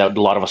say that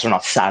a lot of us are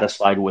not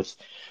satisfied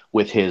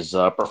with his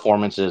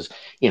performances.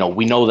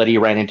 We know that he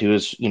ran into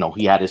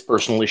he had his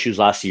personal issues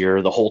last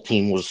year. The whole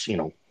team was,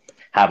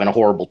 having a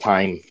horrible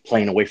time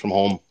playing away from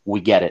home.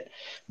 We get it.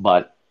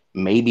 But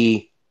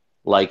maybe,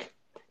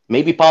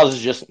 maybe Paz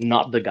is just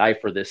not the guy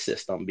for this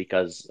system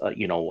because,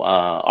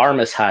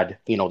 Armas had,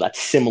 that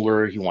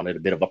similar, he wanted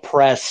a bit of a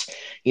press,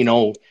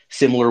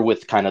 similar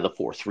with kind of the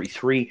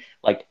 4-3-3.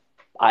 Like,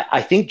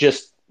 I think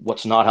just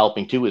what's not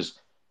helping too is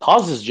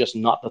Paz is just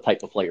not the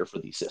type of player for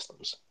these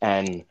systems.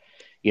 And,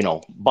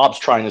 Bob's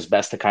trying his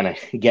best to kind of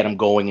get him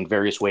going in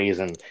various ways.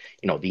 And,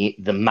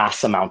 the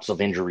mass amounts of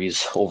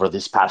injuries over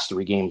this past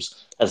 3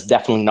 games has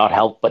definitely not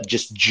helped. But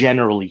just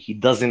generally,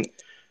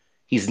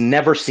 he's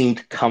never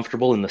seemed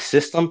comfortable in the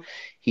system.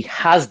 He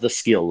has the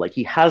skill,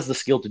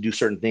 to do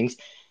certain things.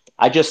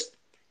 I just,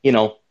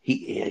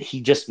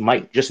 he just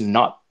might just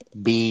not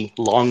be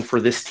long for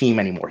this team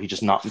anymore. He's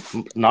just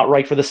not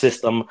right for the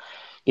system.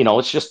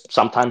 It's just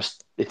sometimes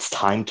it's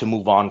time to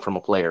move on from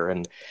a player.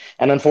 And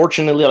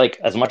unfortunately, like,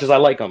 as much as I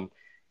like him,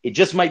 it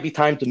just might be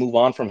time to move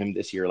on from him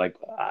this year. Like,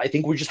 I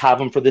think we just have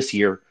him for this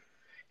year.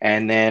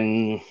 And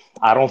then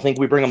I don't think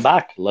we bring him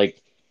back.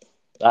 Like,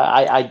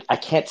 I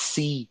can't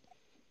see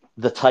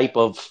the type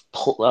of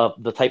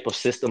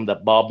system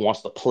that Bob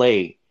wants to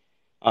play,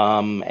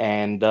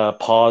 and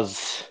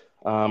Pause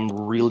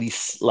really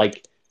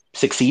like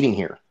succeeding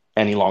here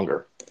any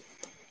longer.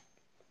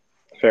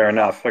 Fair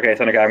enough. Okay,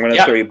 Thunder Guy, I'm going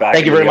to throw you back.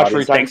 Thank you very much for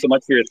your time. Thanks so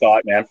much for your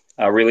thought, man.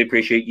 I really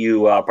appreciate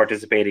you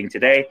participating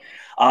today.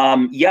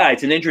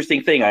 It's an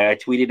interesting thing. I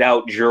tweeted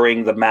out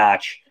during the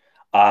match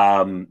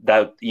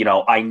that,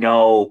 I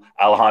know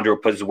Alejandro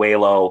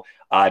Pozuelo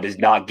does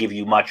not give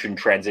you much in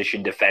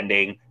transition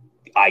defending.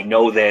 I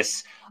know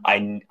this.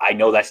 I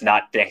know that's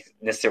not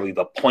necessarily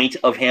the point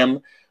of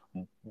him,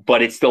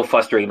 but it's still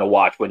frustrating to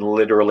watch when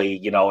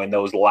literally, in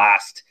those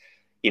last,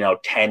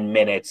 10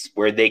 minutes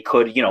where they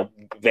could,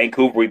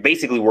 Vancouver, we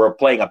basically were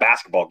playing a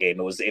basketball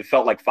game. It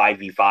felt like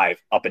 5v5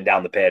 up and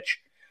down the pitch.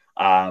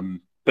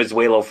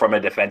 Pozuelo, from a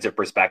defensive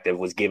perspective,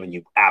 was giving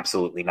you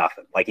absolutely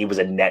nothing. Like, he was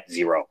a net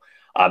zero,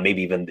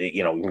 maybe even,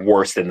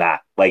 worse than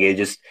that. Like, it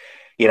just,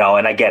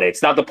 and I get it.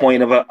 It's not the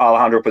point of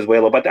Alejandro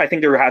Pozuelo, but I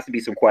think there has to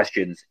be some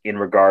questions in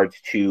regards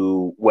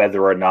to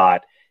whether or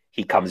not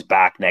he comes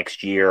back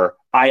next year.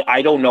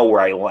 I don't know where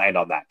I land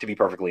on that, to be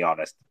perfectly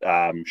honest.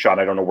 Sean,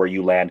 I don't know where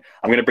you land.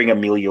 I'm going to bring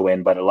Emilio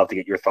in, but I'd love to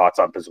get your thoughts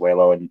on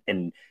Pozuelo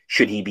and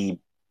should he be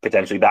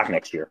potentially back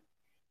next year?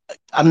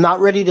 I'm not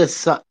ready to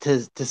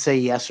say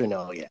yes or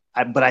no yet,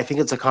 but I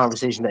think it's a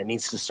conversation that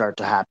needs to start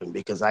to happen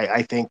because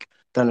I think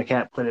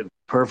Thundercat put it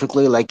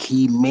perfectly. Like,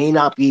 he may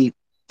not be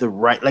the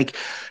right, like,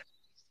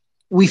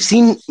 we've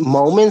seen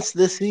moments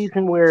this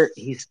season where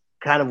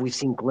we've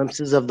seen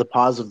glimpses of the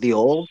pause of the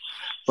old,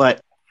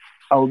 but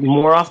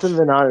more often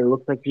than not, it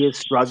looks like he is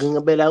struggling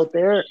a bit out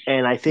there,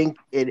 and I think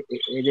it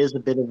is a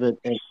bit of it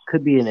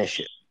could be an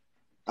issue.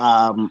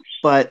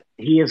 But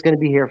he is going to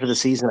be here for the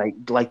season. I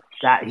like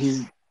that.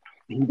 He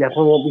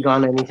definitely won't be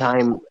gone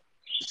anytime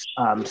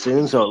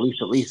soon. So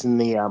at least in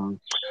the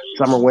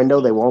summer window,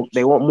 they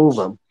won't move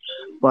him.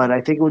 But I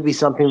think it would be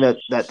something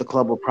that the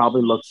club will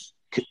probably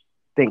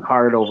think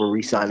hard over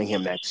re-signing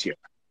him next year.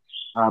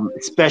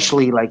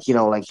 Especially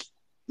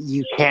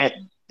you can't.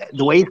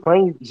 The way he's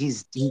playing,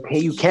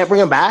 you can't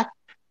bring him back,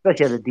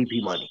 especially at the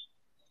DP money,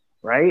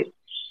 right?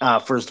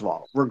 First of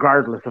all,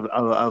 regardless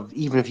of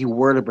even if you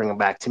were to bring him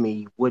back, to me,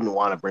 you wouldn't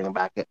want to bring him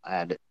back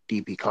at a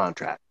DP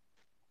contract.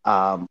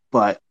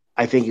 But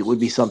I think it would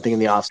be something in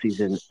the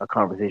offseason, a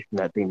conversation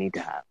that they need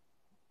to have.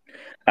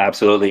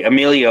 Absolutely.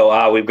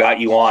 Emilio, we've got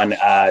you on.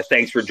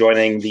 Thanks for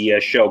joining the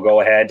show.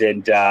 Go ahead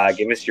and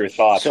give us your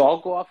thoughts. So I'll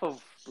go off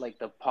of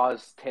the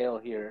pause tail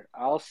here.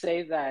 I'll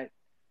say that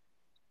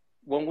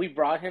when we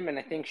brought him, and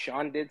I think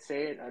Sean did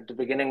say it at the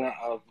beginning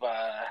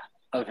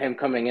of him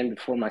coming in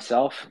before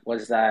myself,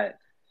 was that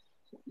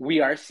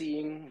we are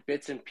seeing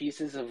bits and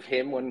pieces of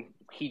him when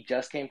he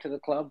just came to the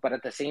club. But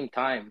at the same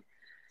time,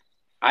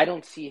 I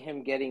don't see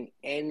him getting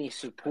any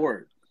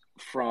support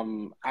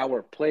from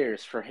our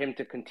players for him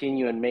to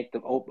continue and make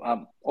the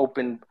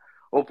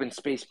open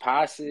space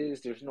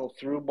passes. There's no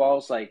through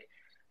balls. Like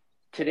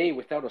today,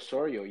 without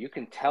Osorio, you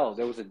can tell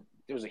there was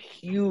a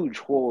huge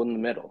hole in the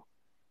middle.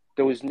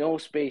 There was no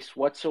space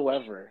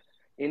whatsoever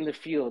in the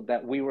field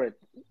that we were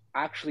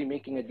actually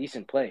making a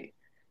decent play.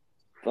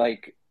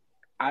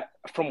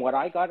 From what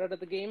I got out of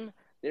the game,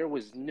 there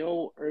was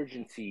no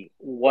urgency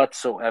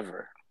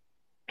whatsoever.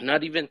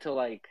 Not even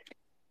to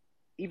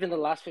even the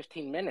last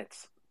 15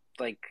 minutes.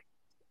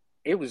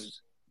 It was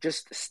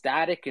just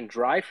static and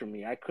dry for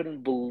me. I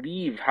couldn't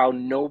believe how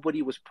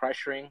nobody was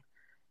pressuring.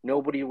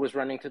 Nobody was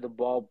running to the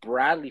ball.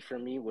 Bradley, for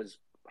me,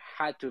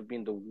 had to have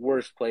been the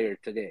worst player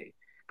today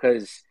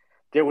because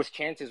there was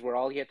chances where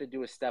all he had to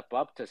do was step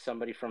up to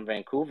somebody from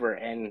Vancouver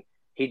and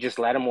he just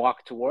let him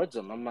walk towards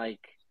him. I'm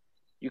like,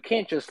 you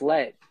can't just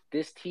let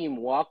this team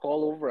walk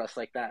all over us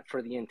like that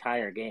for the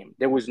entire game.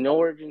 There was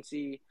no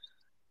urgency.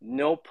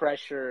 no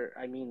pressure.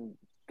 I mean,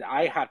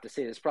 I have to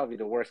say it's probably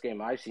the worst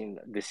game I've seen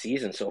this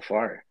season so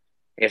far,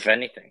 if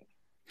anything.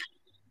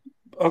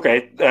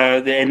 Okay,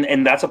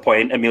 and that's a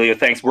point, Emilio.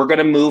 Thanks. We're going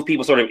to move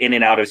people sort of in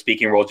and out of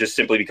speaking roles just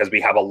simply because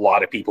we have a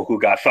lot of people who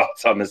got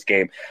thoughts on this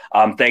game.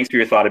 Thanks for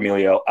your thought,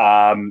 Emilio.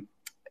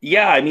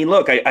 Yeah, I mean,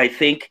 look, I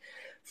think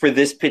for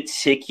this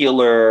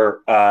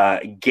particular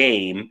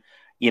game,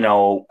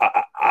 I'm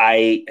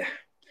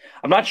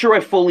not sure I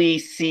fully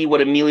see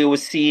what Emilio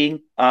was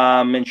seeing.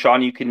 And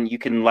Sean, you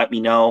can let me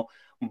know.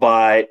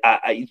 But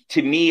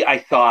to me, I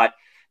thought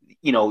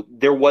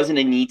there wasn't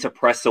a need to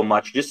press so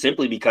much just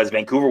simply because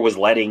Vancouver was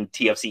letting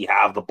TFC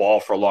have the ball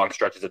for long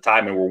stretches of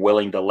time and were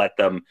willing to let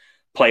them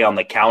play on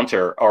the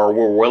counter, or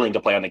were willing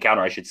to play on the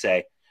counter, I should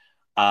say.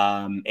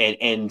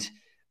 And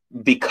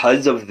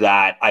because of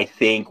that, I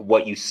think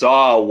what you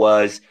saw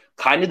was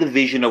kind of the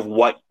vision of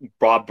what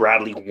Bob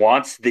Bradley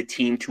wants the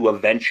team to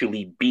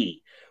eventually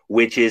be,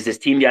 which is this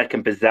team that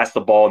can possess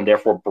the ball and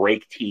therefore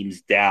break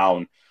teams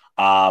down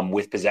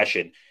with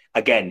possession.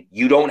 Again,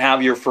 you don't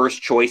have your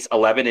first choice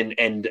 11,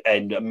 and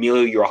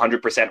Emilio, you're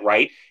 100%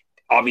 right.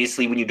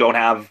 Obviously, when you don't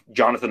have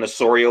Jonathan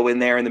Osorio in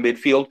there in the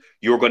midfield,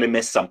 you're going to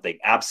miss something.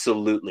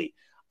 Absolutely.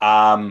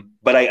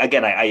 But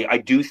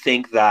I do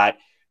think that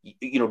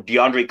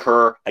DeAndre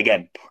Kerr,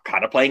 again,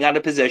 kind of playing out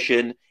of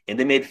position in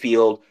the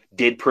midfield,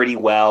 did pretty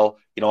well.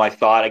 I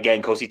thought,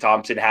 again, Kosi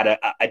Thompson had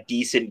a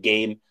decent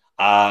game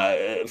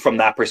from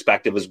that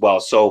perspective as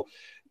well. So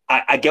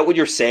I get what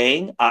you're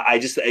saying.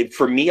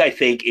 For me, I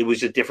think it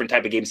was a different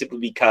type of game simply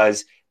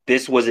because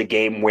this was a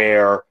game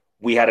where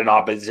we had an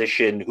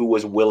opposition who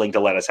was willing to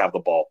let us have the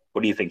ball.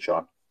 What do you think,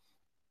 Sean?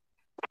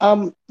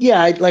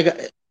 Yeah,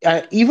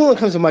 even when it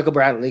comes to Michael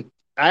Bradley,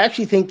 I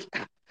actually think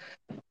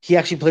he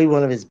actually played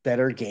one of his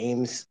better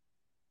games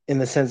in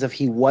the sense of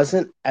he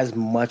wasn't as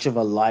much of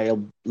a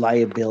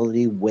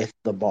liability with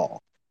the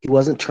ball. He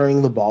wasn't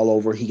turning the ball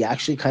over. He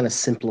actually kind of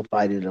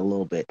simplified it a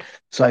little bit.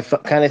 So I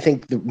kind of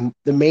think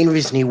the main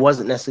reason he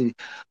wasn't necessarily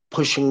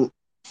pushing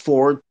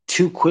forward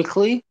too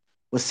quickly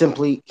was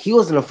simply he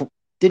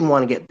didn't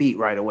want to get beat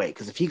right away,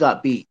 because if he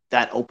got beat,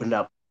 that opened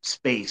up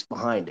space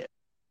behind it,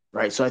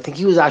 right? So I think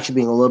he was actually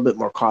being a little bit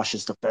more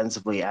cautious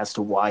defensively as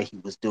to why he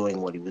was doing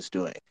what he was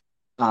doing.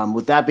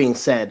 With that being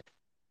said,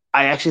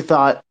 I actually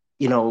thought,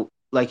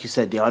 like you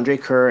said,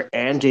 DeAndre Kerr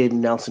and Jaden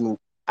Nelson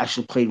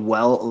actually played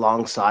well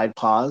alongside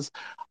Paz.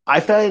 I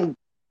think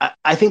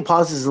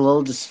Paz is a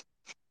little just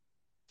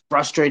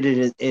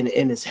frustrated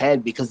in his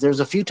head, because there's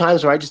a few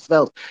times where I just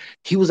felt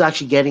he was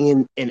actually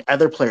getting in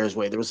other players'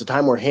 way. There was a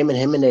time where him and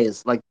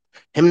Jimenez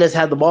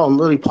had the ball and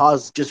literally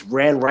Paz just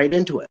ran right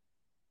into it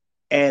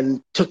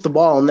and took the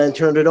ball and then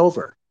turned it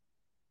over.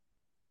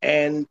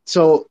 And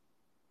so,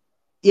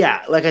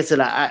 yeah, like I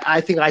said,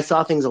 I think I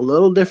saw things a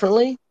little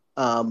differently,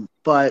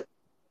 but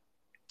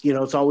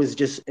it's always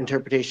just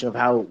interpretation of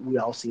how we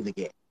all see the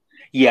game.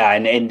 Yeah,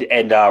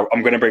 and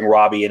I'm going to bring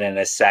Robbie in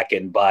a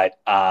second, but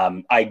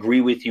I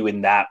agree with you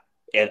on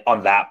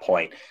that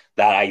point,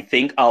 that I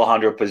think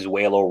Alejandro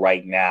Pozuelo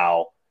right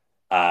now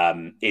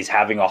is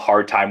having a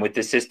hard time with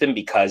the system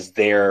because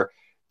there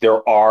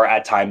are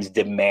at times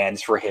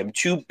demands for him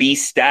to be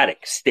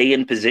static, stay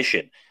in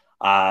position.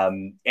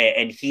 And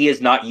he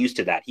is not used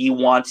to that. He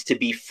wants to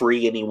be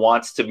free and he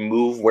wants to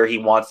move where he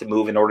wants to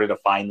move in order to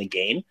find the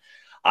game.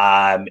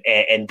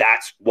 And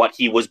that's what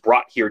he was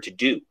brought here to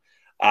do.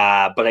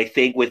 But I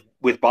think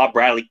with Bob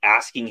Bradley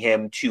asking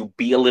him to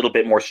be a little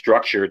bit more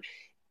structured,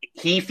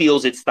 he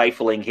feels it's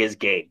stifling his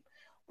game.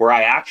 Where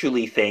I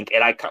actually think,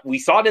 and we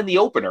saw it in the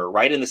opener,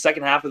 right? In the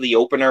second half of the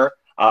opener,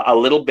 a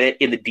little bit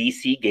in the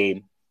DC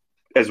game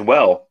as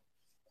well.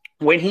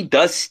 When he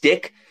does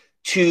stick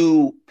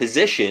to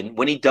position,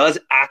 when he does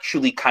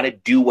actually kind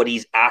of do what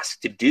he's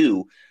asked to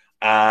do,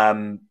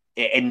 and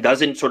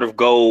doesn't sort of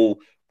go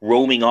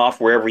roaming off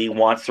wherever he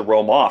wants to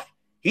roam off,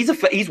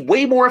 he's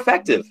way more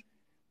effective,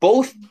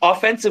 both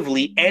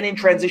offensively and in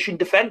transition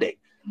defending.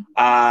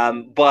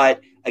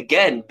 But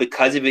again,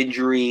 because of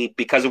injury,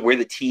 because of where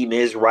the team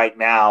is right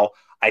now,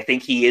 I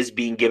think he is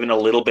being given a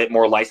little bit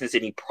more license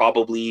than he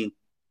probably,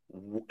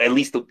 at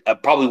least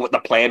probably what the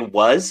plan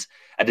was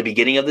at the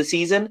beginning of the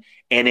season.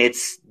 And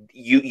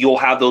you'll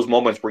have those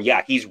moments where,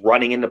 yeah, he's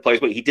running into players,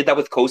 but he did that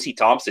with Kosi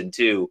Thompson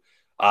too,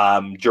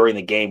 during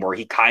the game, where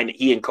he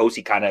and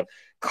Kosi kind of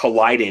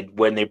collided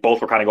when they both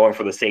were kind of going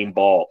for the same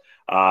ball.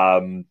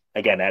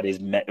 Again, that is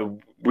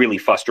really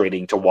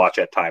frustrating to watch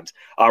at times.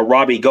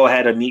 Robbie, go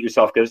ahead and mute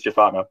yourself. Give us your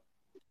thought now.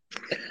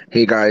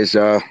 Hey guys,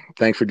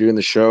 thanks for doing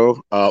the show.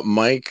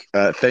 Mike,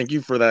 thank you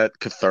for that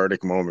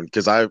cathartic moment,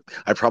 because I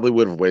probably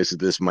would have wasted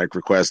this mic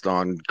request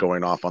on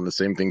going off on the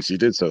same things you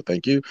did. So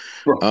thank you.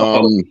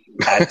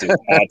 Had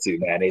to,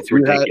 man. It's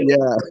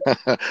ridiculous.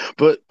 Yeah,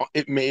 but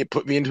it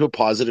put me into a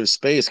positive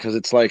space, because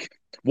it's like,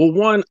 well,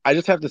 one, I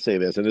just have to say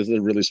this, and this is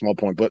a really small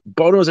point, but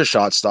Bono's a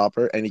shot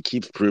stopper, and he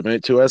keeps proving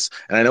it to us.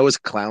 And I know his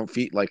clown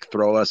feet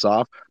throw us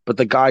off, but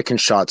the guy can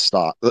stop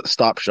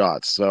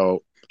shots.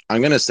 So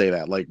I'm gonna say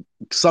that,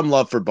 some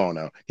love for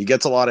Bono. He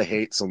gets a lot of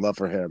hate, some love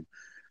for him.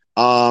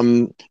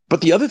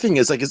 But the other thing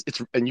is like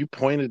it's and you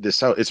pointed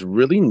this out, it's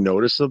really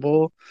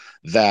noticeable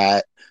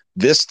that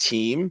this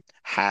team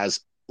has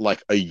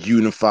like a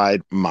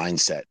unified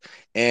mindset.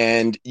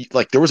 And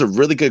like there was a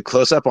really good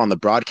close up on the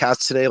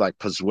broadcast today, like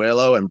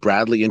Pozuelo and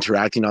Bradley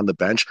interacting on the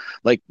bench.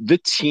 Like the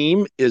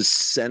team is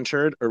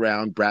centered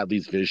around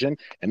Bradley's vision,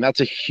 and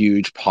that's a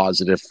huge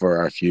positive for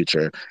our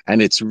future.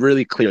 And it's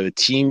really clear the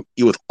team,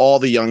 with all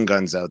the young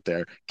guns out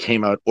there,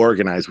 came out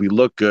organized. We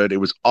look good. It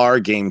was our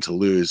game to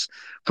lose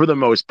for the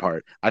most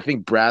part. I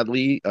think Bob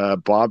Bradley,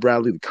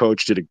 the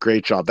coach, did a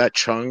great job. That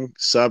Chung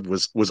sub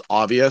was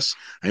obvious.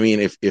 I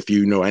mean, if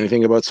you know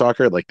anything about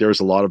soccer, like there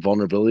was a lot of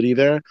vulnerability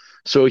there.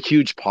 So a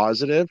huge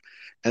positive.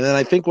 And then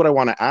I think what I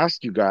want to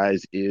ask you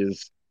guys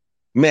is,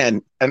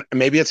 man, and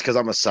maybe it's because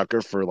I'm a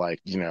sucker for like,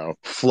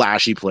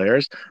 flashy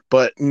players,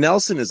 but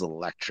Nelson is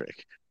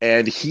electric.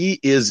 And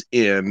he is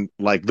in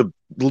like the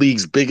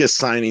league's biggest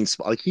signing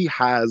spot. Like he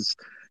has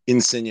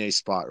Insigne's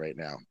spot right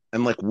now.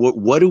 And like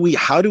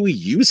how do we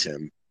use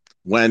him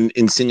when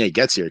Insigne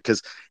gets here?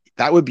 Because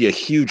that would be a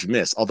huge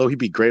miss, although he'd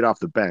be great off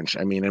the bench.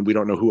 I mean, and we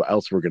don't know who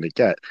else we're gonna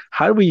get.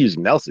 How do we use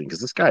Nelson?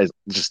 Because this guy is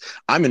just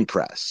I'm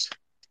impressed.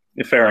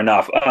 Fair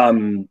enough.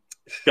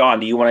 Sean,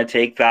 do you want to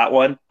take that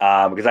one?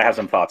 Because I have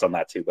some thoughts on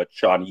that too. But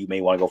Sean, you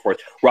may want to go first.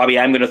 Robbie,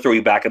 I'm going to throw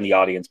you back in the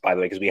audience, by the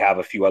way, because we have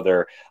a few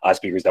other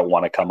speakers that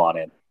want to come on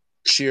in.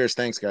 Cheers.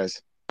 Thanks,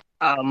 guys.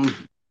 Well,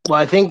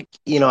 I think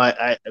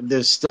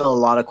there's still a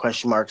lot of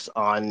question marks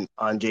on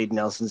Jaden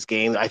Nelson's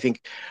game. I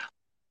think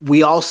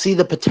we all see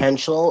the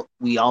potential.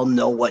 We all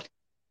know what.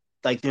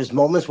 Like, there's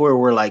moments where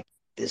we're like,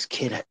 this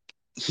kid,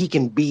 he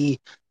can be.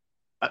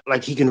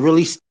 Like he can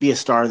really be a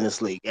star in this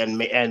league,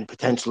 and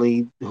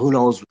potentially who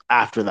knows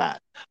after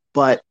that.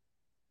 But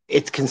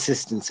it's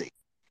consistency.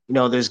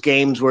 There's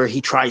games where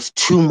he tries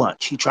too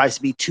much. He tries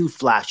to be too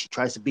flashy. He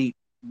tries to be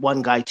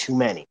one guy too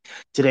many.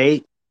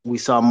 Today we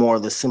saw more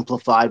of the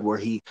simplified, where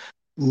he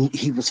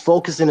was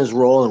focused in his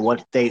role and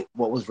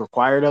what was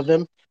required of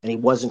him, and he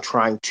wasn't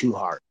trying too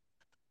hard.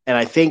 And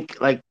I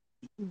think like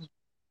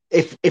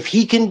if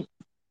he can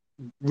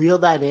reel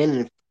that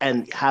in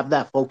and have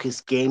that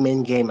focus game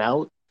in game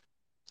out,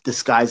 the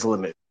sky's the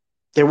limit.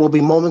 There will be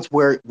moments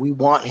where we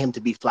want him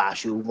to be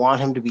flashy, we want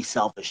him to be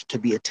selfish, to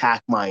be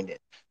attack minded.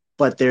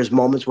 But there's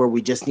moments where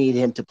we just need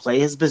him to play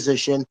his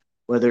position,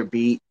 whether it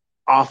be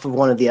off of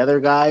one of the other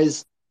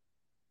guys,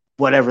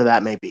 whatever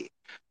that may be.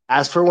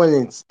 As for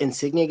when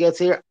Insignia gets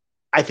here,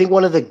 I think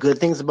one of the good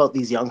things about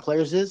these young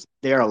players is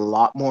they're a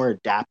lot more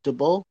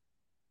adaptable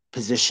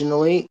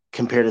positionally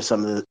compared to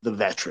some of the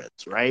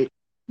veterans, right?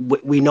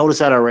 We notice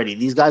that already.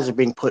 These guys are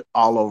being put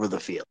all over the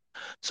field.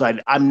 So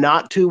I'm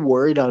not too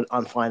worried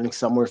on finding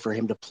somewhere for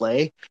him to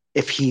play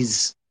if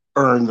he's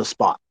earned the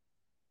spot.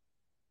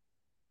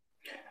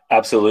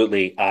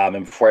 Absolutely.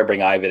 And before I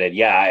bring Ivan in,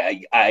 yeah,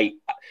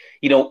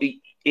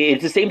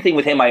 it's the same thing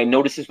with him. I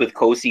noticed this with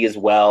Kosi as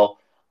well,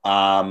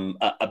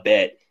 a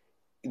bit.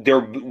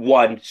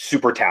 They're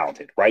super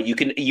talented, right? You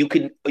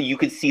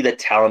can see the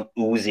talent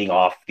oozing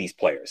off these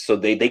players. So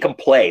they can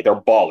play. They're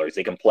ballers.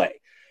 They can play.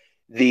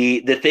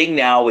 The thing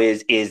now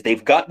is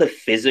they've got the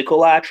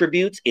physical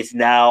attributes. It's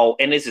now,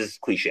 and this is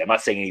cliche. I'm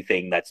not saying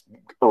anything that's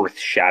earth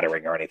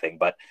shattering or anything,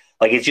 but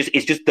like it's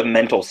just the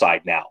mental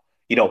side now.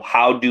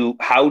 How do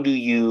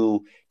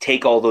you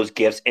take all those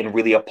gifts and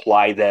really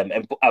apply them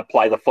and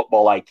apply the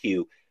football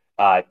IQ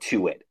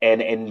to it?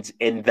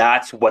 And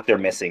that's what they're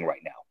missing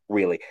right now,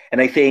 really. And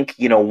I think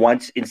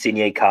once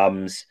Insigne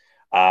comes,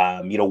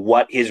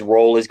 what his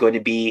role is going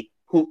to be,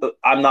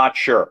 I'm not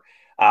sure.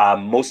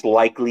 Most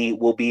likely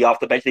will be off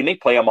the bench. They may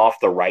play him off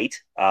the right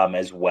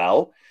as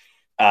well.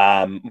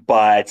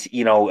 But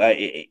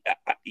you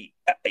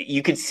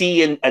could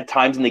see at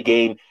times in the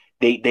game,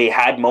 they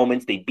had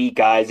moments, they beat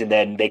guys, and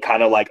then they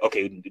kind of like,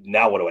 okay,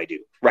 now what do I do?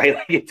 Right?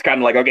 Like, it's kind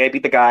of like, okay, I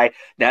beat the guy.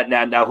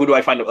 Now who do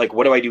I find? Like,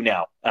 what do I do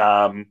now?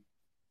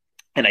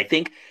 And I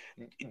think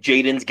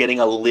Jaden's getting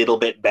a little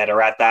bit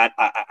better at that.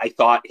 I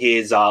thought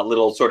his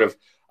little sort of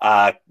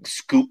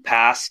scoop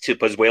pass to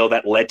Pozuelo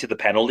that led to the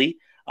penalty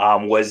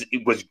was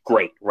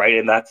great, right?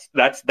 And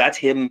that's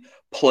him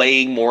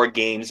playing more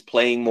games,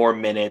 playing more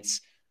minutes,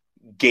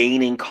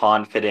 gaining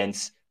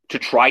confidence to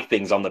try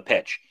things on the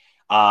pitch.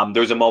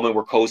 There's a moment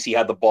where Kosi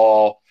had the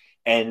ball,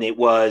 and it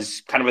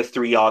was kind of a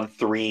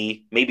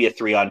 3-on-3, maybe a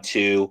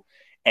 3-on-2,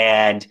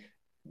 and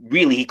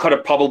really he could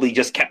have probably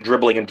just kept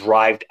dribbling and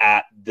drived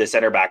at the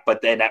center back,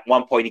 but then at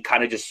one point he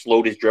kind of just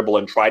slowed his dribble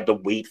and tried to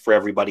wait for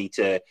everybody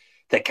to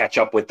catch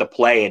up with the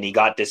play, and he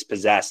got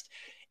dispossessed.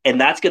 And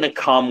that's going to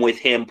come with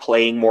him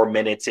playing more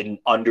minutes and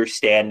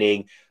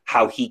understanding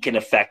how he can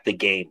affect the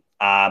game.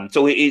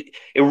 So it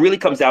really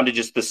comes down to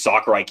just the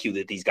soccer IQ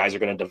that these guys are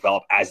going to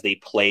develop as they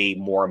play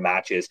more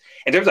matches.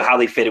 In terms of how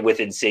they fit it with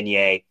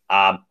Insigne,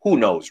 who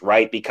knows,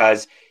 right?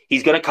 Because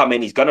he's going to come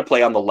in, he's going to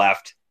play on the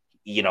left.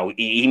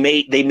 They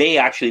may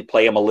actually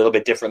play him a little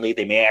bit differently.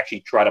 They may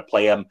actually try to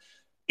play him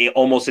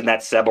almost in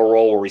that Seba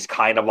role where he's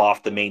kind of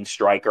off the main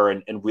striker,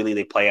 and really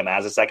they play him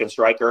as a second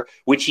striker,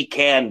 which he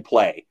can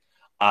play.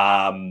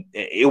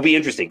 It'll be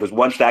interesting because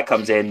once that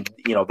comes in,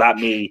 that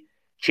may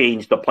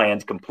change the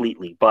plans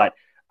completely. But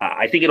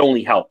I think it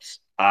only helps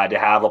to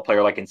have a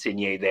player like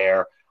Insigne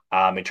there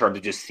in terms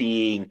of just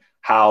seeing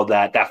how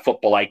that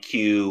football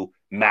IQ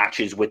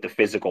matches with the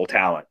physical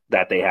talent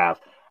that they have.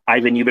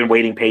 Ivan, you've been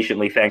waiting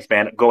patiently. Thanks,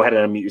 man. Go ahead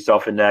and unmute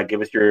yourself and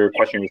give us your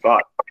question or your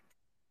thought.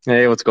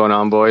 Hey, what's going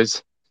on,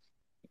 boys?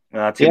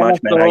 Not too much,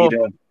 man. How you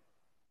doing?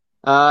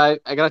 I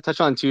got to touch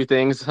on two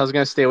things. I was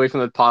going to stay away from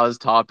the pause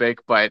topic,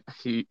 but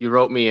you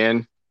wrote me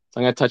in. So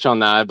I'm going to touch on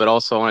that, but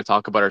also I want to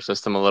talk about our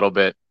system a little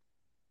bit.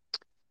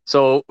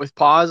 So with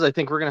pause, I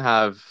think we're going to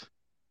have,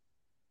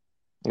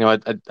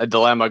 a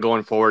dilemma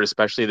going forward,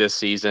 especially this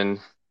season.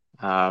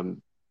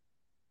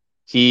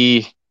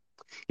 He's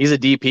a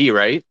DP,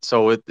 right?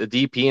 So with the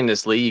DP in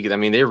this league, I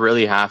mean, they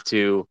really have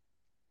to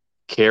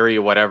carry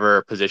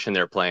whatever position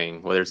they're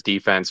playing, whether it's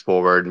defense,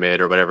 forward,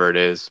 mid, or whatever it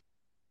is.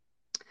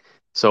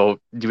 So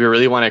do we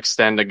really want to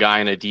extend a guy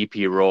in a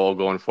DP role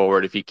going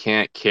forward if he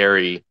can't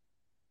carry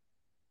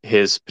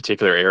his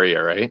particular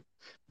area, right?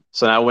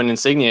 So now when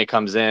Insigne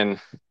comes in,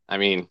 I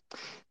mean,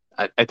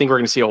 I think we're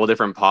going to see a whole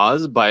different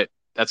pause, but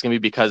that's going to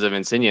be because of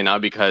Insigne,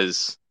 not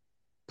because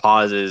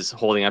pause is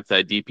holding up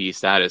that DP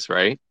status,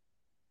 right?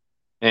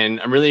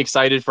 And I'm really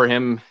excited for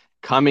him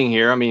coming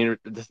here. I mean,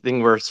 the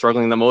thing we're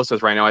struggling the most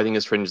with right now, I think,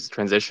 is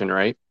transition,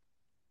 right?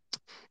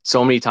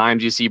 So many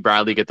times you see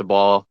Bradley get the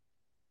ball.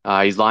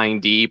 He's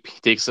lying deep. He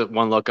takes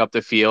one look up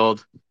the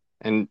field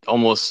and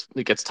almost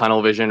gets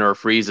tunnel vision or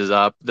freezes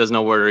up. Doesn't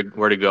know where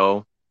to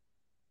go.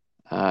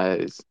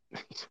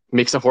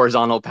 Makes a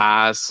horizontal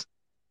pass.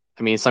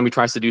 I mean, somebody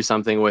tries to do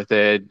something with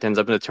it, ends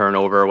up in a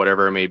turnover or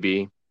whatever it may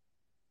be.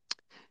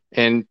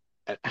 And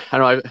I don't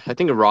know. I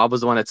think Rob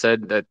was the one that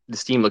said that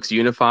this team looks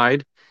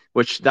unified,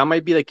 which that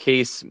might be the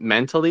case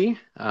mentally.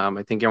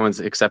 I think everyone's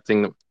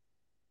accepting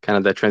kind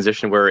of the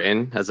transition we're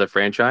in as a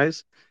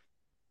franchise.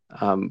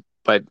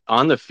 But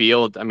on the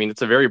field, I mean,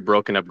 it's a very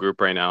broken up group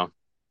right now,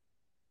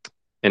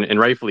 and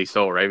rightfully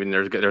so, right? I mean,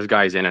 there's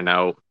guys in and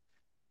out,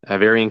 a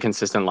very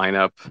inconsistent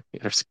lineup.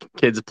 There's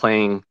kids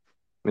playing,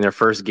 I mean, their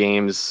first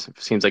games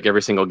seems like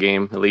every single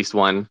game, at least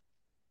one.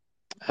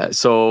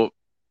 So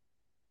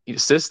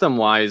system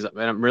wise,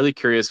 I'm really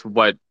curious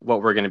what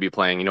we're going to be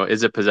playing.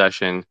 Is it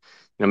possession?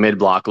 Mid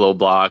block, low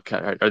block?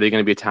 Are they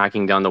going to be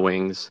attacking down the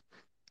wings?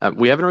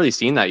 We haven't really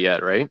seen that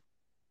yet, right?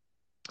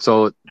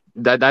 So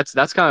that's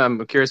kind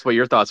of, I'm curious what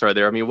your thoughts are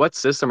there. I mean, what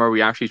system are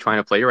we actually trying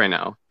to play right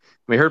now?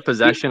 We heard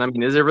possession. I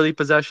mean, is it really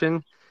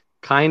possession?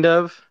 Kind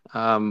of.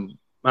 I don't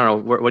know.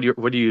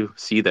 What do you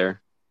see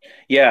there?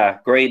 Yeah,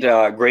 great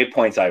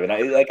points, Ivan.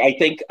 I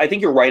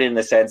think you're right in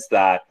the sense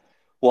that,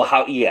 well,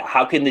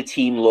 how can the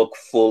team look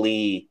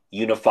fully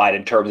unified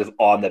in terms of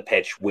on the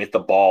pitch with the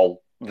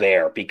ball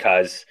there,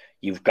 because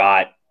you're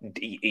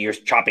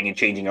chopping and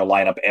changing your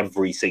lineup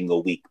every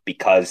single week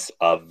because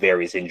of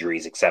various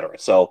injuries, etc.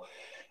 So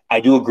I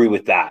do agree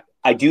with that.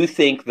 I do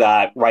think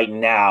that right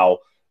now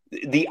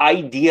the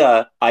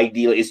idea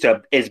is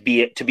to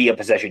be a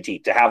possession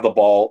team, to have the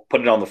ball, put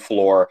it on the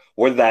floor,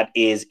 whether that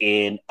is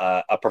in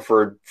a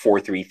preferred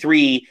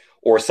 4-3-3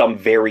 or some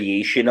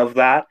variation of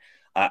that.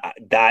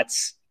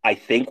 That's, I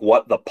think,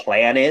 what the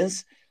plan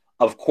is.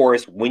 Of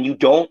course, when you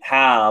don't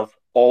have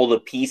all the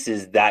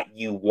pieces that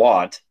you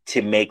want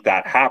to make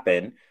that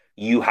happen,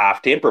 you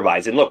have to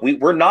improvise. And look,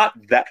 we're not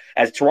that,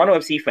 as Toronto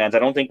FC fans, I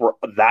don't think we're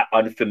that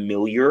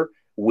unfamiliar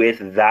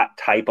with that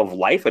type of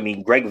life. I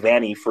mean, Greg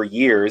Vanney for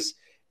years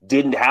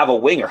didn't have a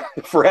winger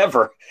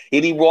forever,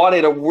 and he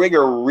wanted a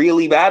winger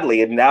really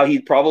badly. And now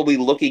he's probably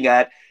looking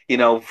at,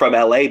 from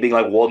LA being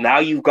like, well, now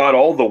you've got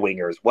all the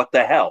wingers. What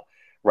the hell?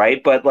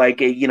 Right. But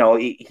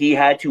he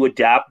had to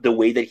adapt the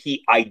way that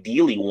he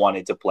ideally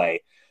wanted to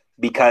play,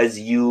 because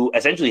you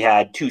essentially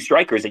had two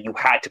strikers that you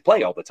had to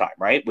play all the time.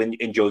 Right.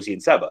 In Josie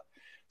and Seba.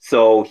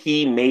 So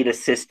he made a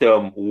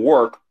system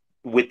work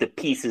with the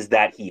pieces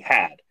that he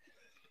had.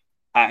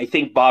 I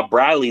think Bob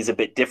Bradley is a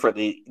bit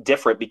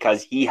different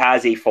because he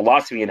has a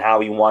philosophy in how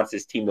he wants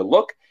his team to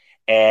look,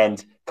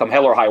 and come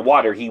hell or high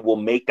water, he will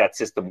make that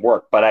system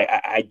work. But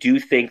I do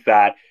think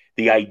that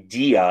the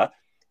idea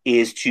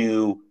is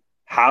to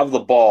have the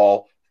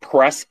ball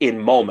press in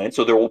moments,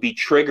 so there will be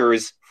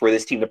triggers for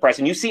this team to press,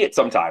 and you see it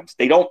sometimes.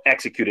 They don't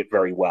execute it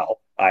very well,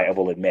 I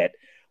will admit,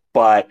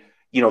 but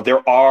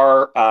there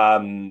are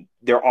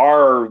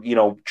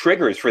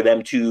triggers for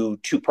them to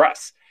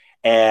press.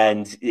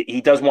 And he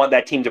does want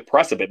that team to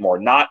press a bit more,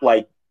 not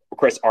like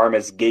Chris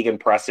Armas gegen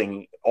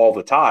pressing all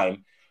the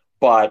time.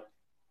 But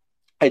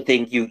I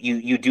think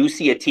you do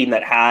see a team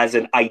that has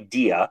an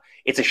idea.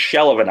 It's a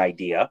shell of an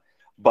idea,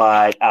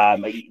 but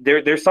there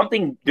is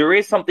something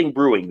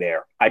brewing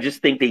there. I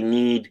just think they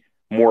need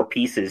more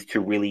pieces to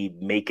really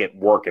make it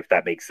work, if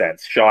that makes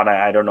sense. Sean,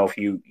 I don't know if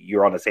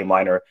you're on the same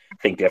line or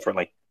think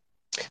differently.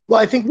 Well,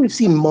 I think we've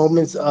seen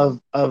moments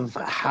of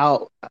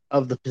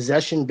the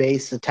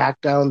possession-based attack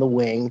down the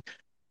wing,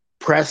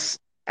 press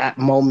at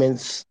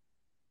moments,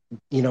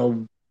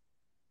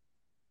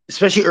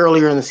 especially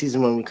earlier in the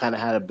season when we kind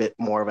of had a bit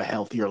more of a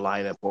healthier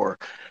lineup, or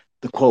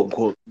the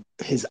quote-unquote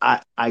his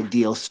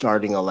ideal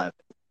starting 11.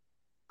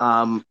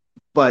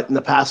 But in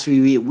the past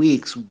few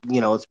weeks,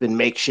 it's been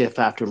makeshift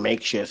after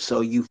makeshift.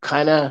 So you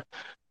kind of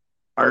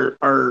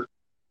are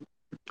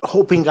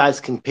hoping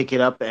guys can pick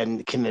it up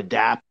and can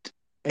adapt.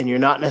 And you're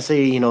not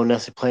necessarily,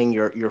 necessarily playing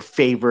your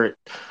favorite.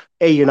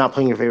 A, you're not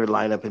playing your favorite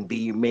lineup, and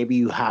B, maybe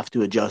you have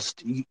to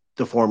adjust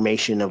the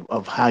formation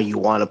of how you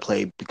want to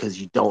play because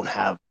you don't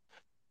have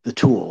the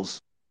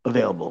tools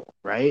available,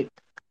 right?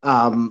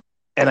 And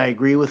I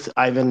agree with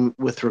Ivan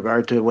with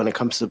regard to when it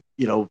comes to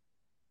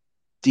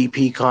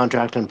DP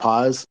contract and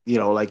pause.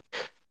 Like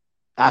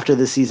after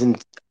the season,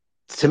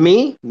 to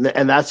me,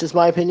 and that's just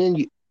my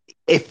opinion.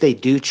 If they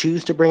do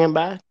choose to bring him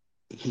back,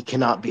 he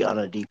cannot be on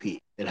a DP.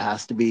 It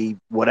has to be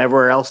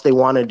whatever else they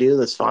want to do.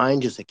 That's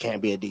fine. Just it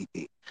can't be a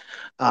DP.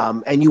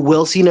 And you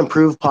will see an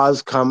improved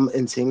pause come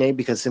in Insigne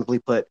because simply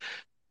put,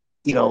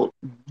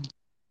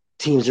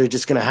 teams are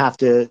just going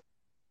to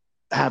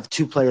have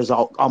two players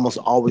almost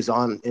always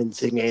on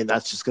Insigne, and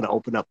that's just going to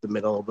open up the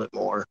middle a bit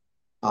more.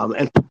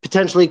 And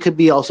potentially could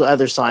be also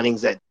other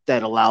signings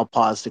that allow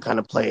pause to kind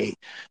of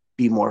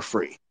be more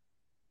free.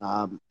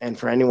 And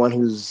for anyone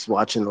who's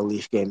watching the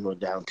Leaf game, we're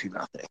down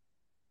 2-0.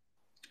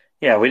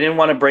 Yeah, we didn't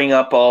want to bring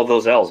up all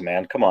those L's,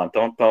 man. Come on,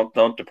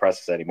 don't depress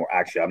us anymore.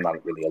 Actually, I'm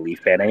not really a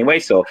Leaf fan anyway,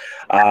 so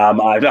I'm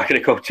not going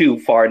to go too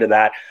far into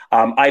that.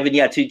 Ivan,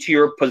 yeah, to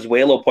your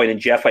Pozuelo point, and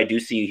Jeff, I do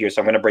see you here,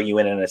 so I'm going to bring you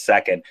in a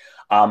second.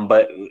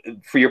 But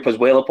for your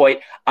Pozuelo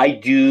point, I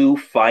do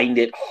find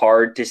it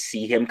hard to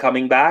see him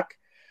coming back.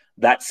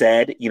 That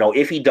said,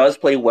 if he does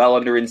play well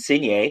under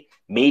Insigne,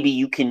 maybe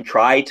you can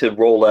try to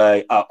roll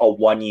a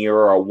 1 year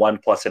or a 1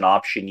 plus an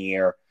option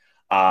year.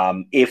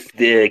 If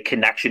the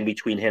connection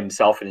between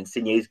himself and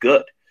Insigne is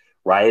good,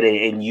 right?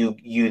 And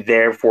you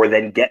therefore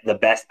then get the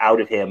best out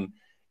of him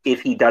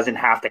if he doesn't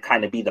have to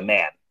kind of be the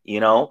man,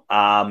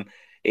 I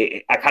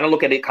kind of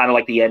look at it kind of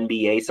like the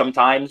NBA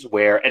sometimes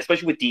where,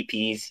 especially with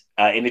DPs,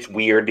 and it's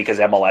weird because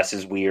MLS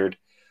is weird,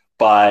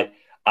 but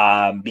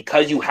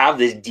because you have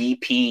this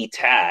DP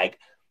tag,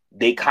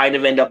 they kind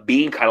of end up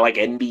being kind of like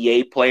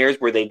NBA players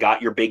where they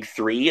got your big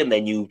three and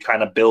then you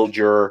kind of build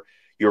your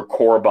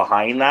core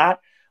behind that.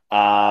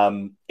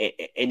 And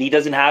he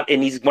doesn't have,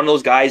 and he's one of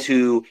those guys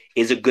who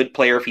is a good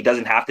player if he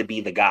doesn't have to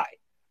be the guy.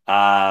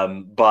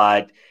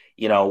 But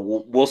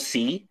we'll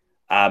see.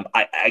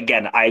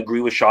 I agree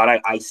with Sean.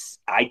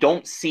 I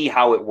don't see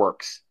how it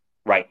works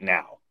right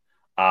now.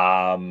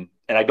 And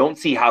I don't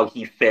see how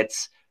he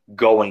fits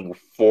going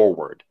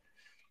forward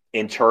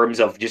in terms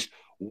of just,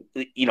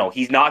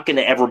 he's not going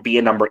to ever be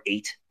a number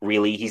 8,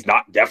 really. He's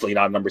definitely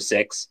not a number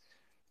 6.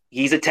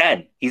 He's a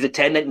 10. He's a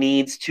 10 that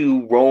needs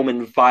to roam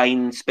and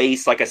find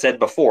space, like I said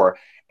before.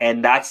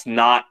 And that's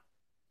not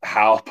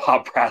how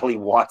Bob Bradley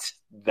wants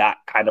that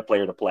kind of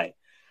player to play.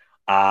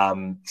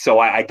 So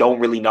I don't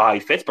really know how he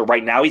fits, but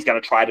right now he's got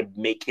to try to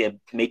make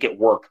it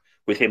work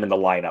with him in the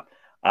lineup.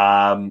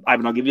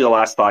 Ivan, I'll give you the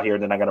last thought here,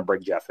 and then I'm going to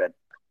bring Jeff in.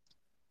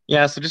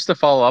 Yeah, so just to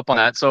follow up on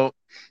that. So,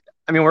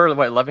 I mean, we're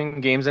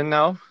 11 games in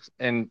now,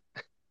 and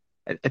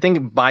I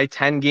think by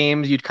 10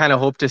 games, you'd kind of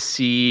hope to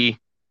see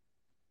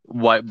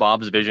what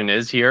Bob's vision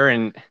is here.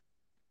 And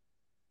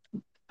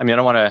I mean, I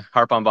don't want to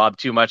harp on Bob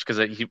too much because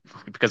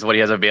of what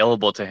he has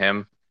available to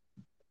him.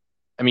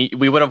 I mean,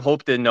 we would have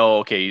hoped to know,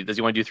 okay, does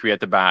he want to do 3 at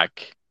the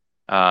back?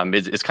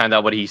 Is kind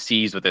of what he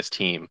sees with this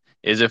team.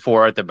 Is it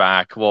 4 at the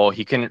back? Well,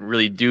 he couldn't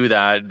really do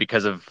that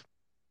because of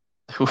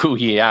who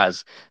he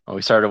has. Well,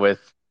 we started with,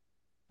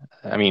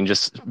 I mean,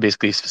 just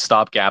basically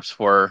stop gaps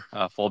for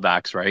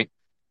fullbacks, right?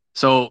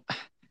 So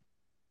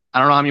I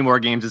don't know how many more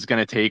games it's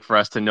going to take for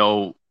us to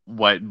know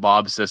what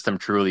Bob's system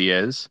truly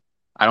is.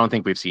 I don't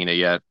think we've seen it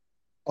yet.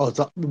 Oh,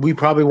 we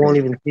probably won't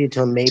even see it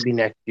till maybe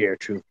next year,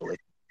 truthfully.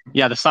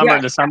 Yeah, the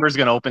summer's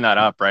going to open that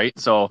up, right?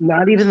 So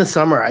not even the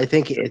summer. I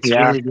think it's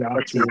really the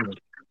off season.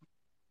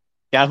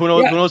 Yeah, who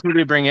knows? Yeah. Who knows who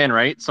we bring in,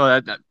 right?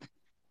 So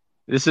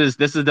this is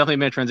definitely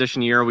been a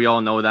transition year. We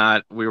all know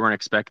that. We weren't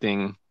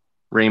expecting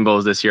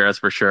rainbows this year, that's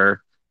for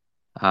sure.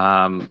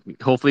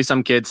 Hopefully,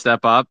 some kids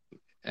step up,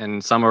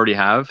 and some already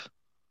have.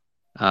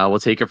 We'll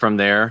take it from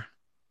there.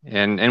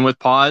 And with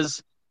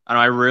pause,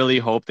 I really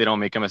hope they don't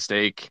make a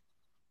mistake.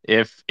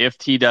 If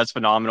T does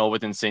phenomenal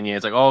with Insigne,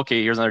 it's like, oh,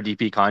 okay, here's another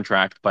DP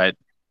contract. But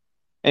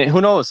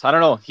who knows? I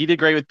don't know. He did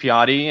great with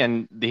Piatti,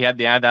 and they had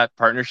that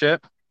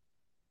partnership.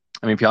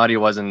 I mean, Piatti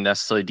wasn't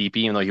necessarily DP,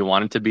 even though he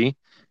wanted to be.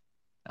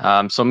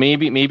 So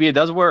maybe it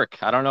does work.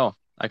 I don't know.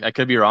 I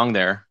could be wrong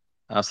there.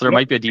 So there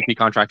might be a DP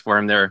contract for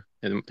him there.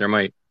 There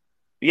might.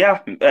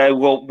 Yeah,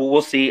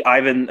 we'll see.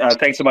 Ivan,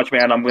 thanks so much,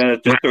 man. I'm going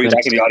to just throw you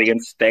back in the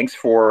audience. Thanks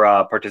for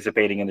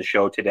participating in the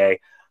show today.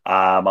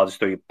 I'll just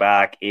throw you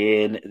back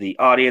in the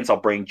audience. I'll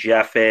bring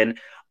Jeff in.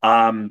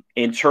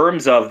 In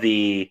terms of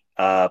the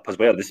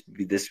Pozuelo,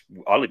 this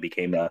oddly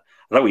became I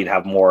thought we'd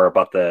have more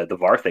about the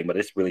VAR thing, but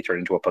this really turned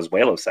into a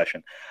Pozuelo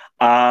session.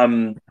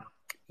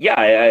 Yeah,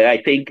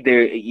 I think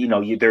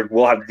there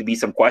will have to be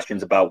some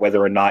questions about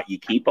whether or not you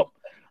keep him.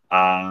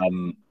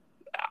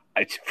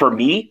 For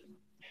me,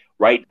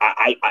 right?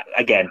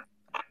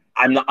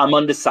 I'm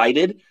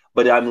undecided,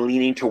 but I'm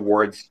leaning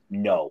towards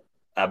no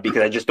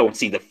because I just don't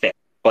see the fit.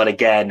 But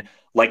again,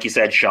 like you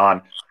said,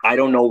 Sean, I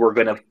don't know we're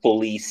going to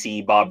fully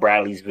see Bob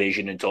Bradley's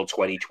vision until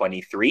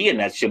 2023, and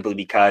that's simply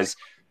because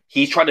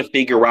he's trying to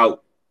figure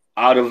out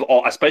of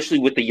all, especially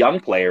with the young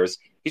players,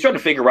 he's trying to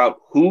figure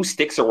out who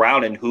sticks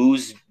around and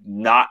who's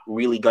not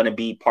really going to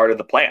be part of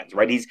the plans,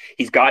 right?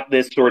 He's got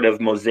this sort of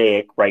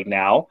mosaic right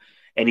now,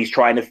 and he's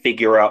trying to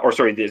figure out, or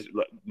sorry, this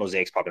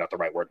mosaic's probably not the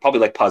right word,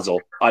 probably like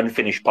puzzle,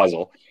 unfinished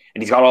puzzle,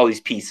 and he's got all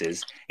these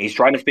pieces, and he's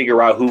trying to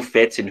figure out who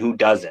fits and who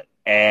doesn't,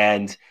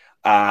 and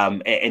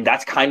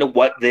that's kind of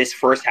what this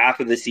first half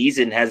of the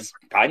season has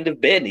kind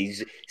of been.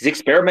 He's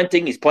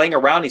experimenting, he's playing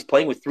around, he's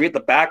playing with 3 at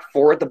the back,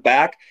 4 at the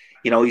back.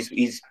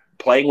 He's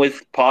playing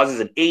with pause as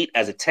an 8,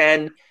 as a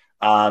 10.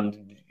 I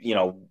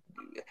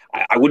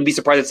wouldn't be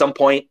surprised at some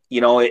point,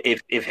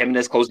 if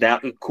Jimenez cools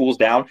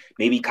down,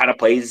 maybe kind of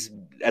plays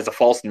as a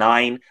false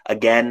 9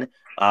 again.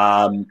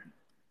 A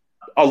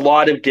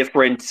lot of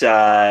different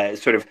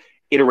sort of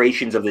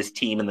iterations of this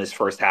team in this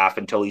first half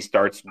until he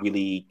starts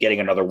really getting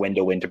another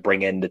window in to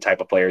bring in the type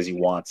of players he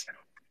wants.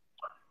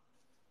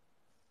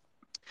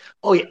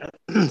 Oh yeah,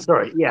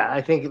 sorry. Yeah,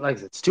 I think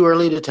it's too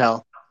early to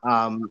tell.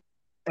 And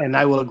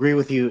I will agree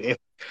with you.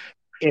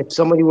 If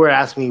somebody were to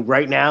ask me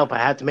right now if I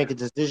had to make a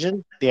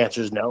decision, the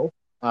answer is no.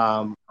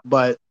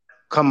 But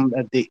come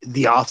at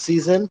the off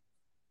season,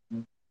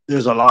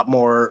 there's a lot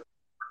more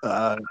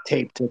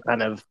tape to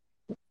kind of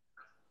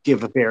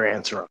give a fair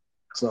answer on.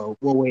 So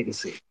we'll wait and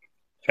see.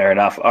 Fair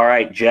enough. All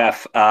right,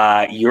 Jeff,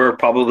 you're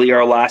probably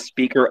our last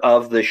speaker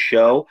of the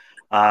show.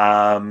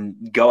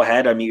 Go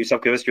ahead, unmute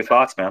yourself. Give us your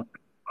thoughts, man.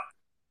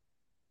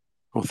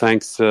 Well,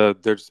 thanks.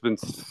 There's been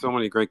so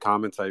many great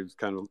comments. I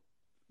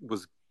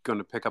was going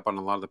to pick up on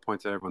a lot of the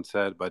points that everyone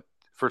said. But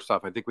first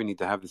off, I think we need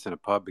to have this in a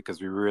pub because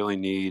we really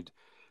need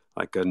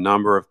like a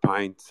number of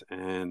pints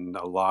and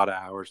a lot of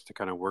hours to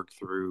kind of work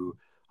through.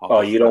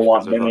 You don't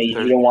want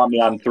me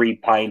on 3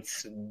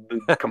 pints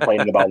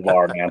complaining about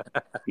VAR, man.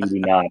 You do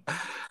not.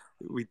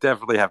 We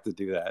definitely have to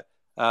do that.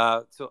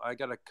 So I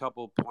got a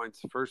couple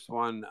points. First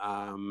one,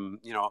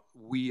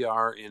 we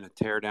are in a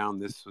teardown.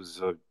 This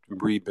was a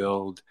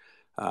rebuild.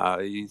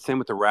 Same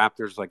with the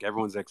Raptors. Like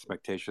everyone's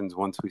expectations,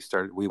 once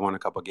we won a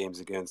couple games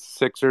against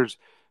Sixers.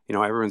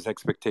 Everyone's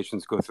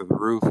expectations go through the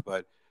roof,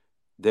 but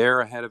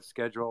they're ahead of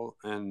schedule.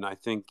 And I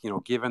think,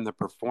 given the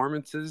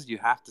performances, you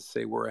have to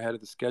say we're ahead of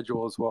the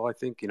schedule as well. I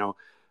think,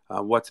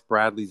 what's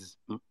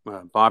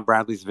Bob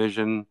Bradley's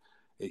vision?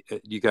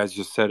 You guys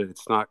just said it.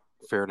 It's not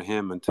fair to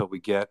him until we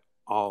get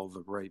all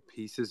the right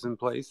pieces in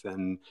place.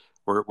 And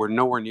we're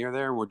nowhere near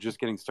there. We're just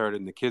getting started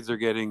and the kids are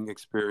getting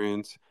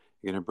experience.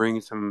 You're going to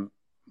bring some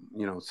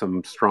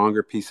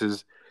stronger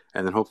pieces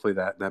and then hopefully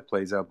that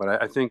plays out.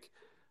 But I think,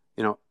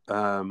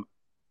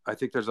 I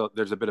think there's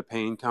a bit of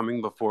pain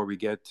coming before we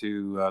get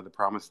to the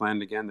promised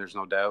land again. There's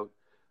no doubt.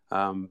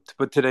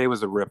 But today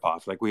was a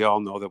ripoff. Like we all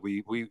know that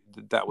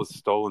that was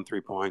stolen 3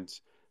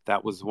 points.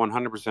 That was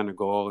 100% a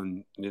goal.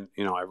 And,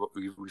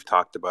 we've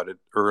talked about it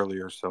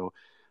earlier. So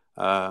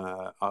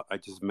I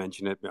just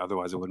mentioned it.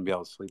 Otherwise I wouldn't be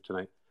able to sleep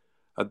tonight.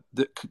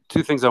 The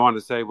 2 things I wanted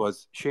to say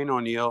was Shane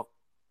O'Neill,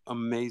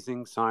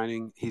 amazing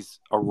signing. He's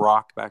a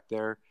rock back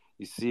there.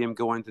 You see him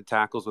go into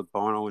tackles with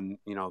Bono and,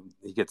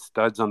 he gets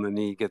studs on the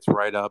knee, he gets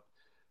right up.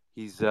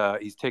 He's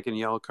taking a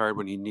yellow card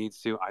when he needs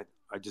to.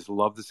 I just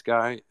love this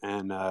guy.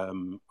 And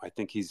I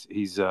think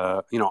he's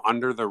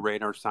under the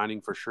radar signing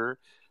for sure.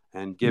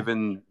 And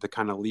given the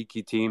kind of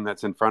leaky team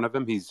that's in front of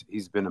him,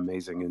 he's been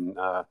amazing and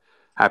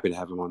happy to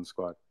have him on the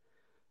squad.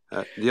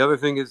 The other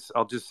thing is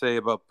I'll just say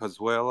about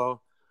Pozuelo,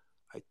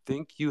 I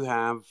think you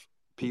have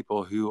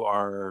people who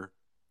are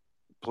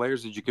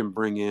players that you can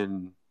bring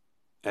in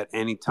at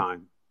any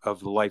time of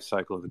the life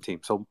cycle of the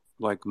team. So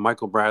like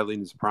Michael Bradley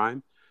in his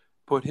prime,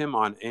 put him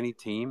on any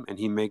team and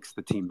he makes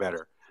the team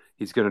better.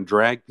 He's going to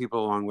drag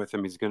people along with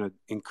him. He's going to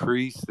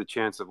increase the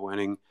chance of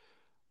winning.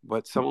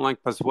 But someone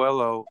like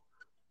Pozuelo,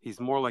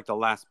 he's more like the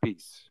last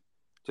piece,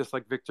 just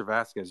like Victor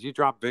Vasquez. You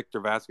drop Victor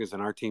Vasquez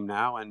in our team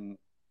now and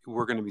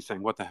we're going to be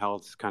saying, what the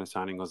hell kind of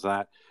signing was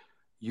that?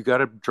 You got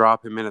to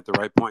drop him in at the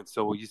right point.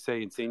 So you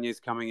say Insigne's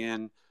coming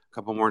in, a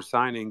couple more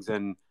signings,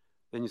 and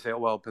then you say, oh,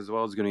 well,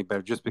 Pozuelo is going to be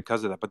better just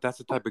because of that. But that's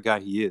the type of guy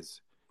he is.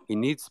 He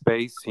needs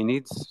space. He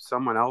needs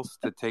someone else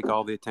to take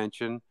all the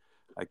attention.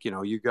 Like,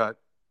 you got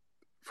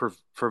for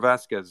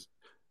Vasquez,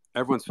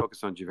 everyone's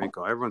focused on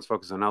Giovinco. Everyone's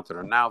focused on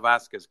Altidore. Now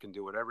Vasquez can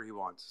do whatever he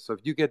wants. So if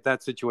you get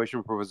that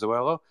situation for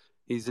Pozuelo,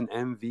 he's an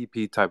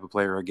MVP type of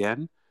player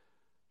again.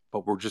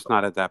 But we're just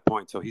not at that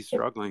point. So he's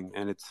struggling,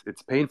 and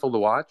it's painful to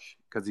watch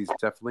because he's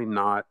definitely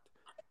not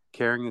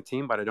carrying the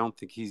team. But I don't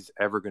think he's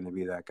ever going to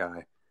be that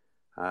guy.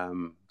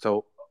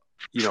 So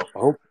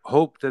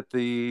hope that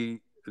the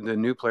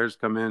new players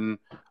come in,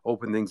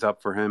 open things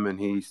up for him, and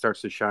he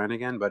starts to shine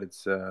again. But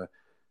it's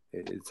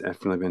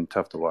definitely been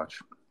tough to watch.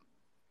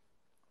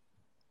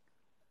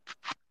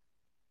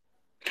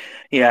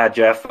 Yeah,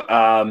 Jeff.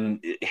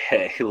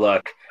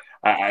 Look,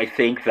 I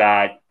think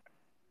that.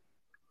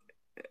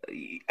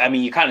 I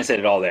mean, you kind of said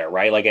it all there,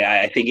 right? Like,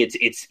 I think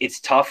it's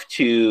tough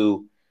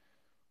to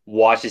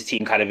watch this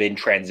team kind of in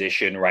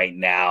transition right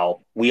now.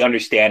 We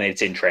understand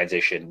it's in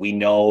transition. We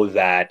know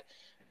that,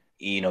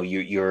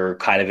 you're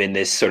kind of in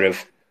this sort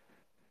of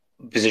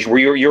position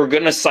where you're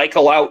going to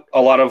cycle out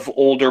a lot of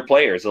older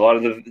players. A lot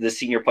of the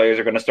senior players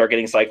are going to start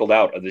getting cycled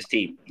out of this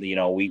team.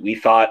 We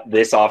thought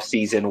this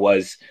offseason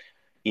was,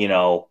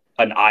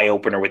 an eye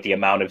opener with the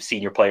amount of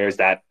senior players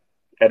that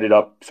ended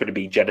up sort of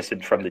being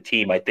jettisoned from the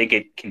team. I think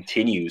it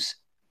continues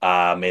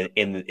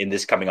in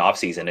this coming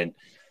offseason. And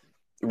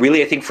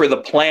really, I think for the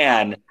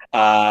plan,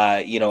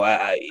 I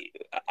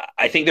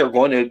think they're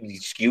going to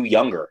skew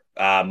younger,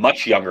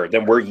 much younger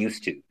than we're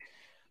used to.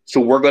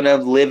 So we're going to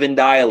live and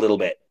die a little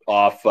bit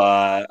off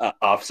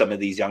some of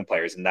these young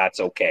players, and that's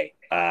okay.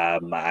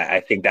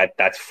 I think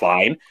that's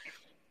fine.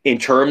 In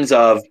terms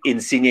of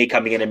Insigne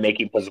coming in and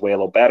making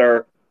Pozuelo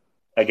better,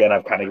 again,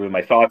 I've kind of given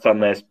my thoughts on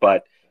this,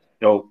 but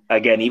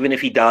again, even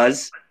if he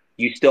does,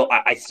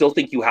 I still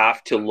think you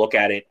have to look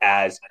at it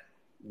as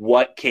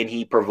what can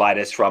he provide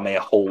us from a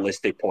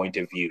holistic point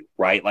of view,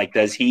 right? Like,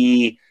 does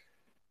he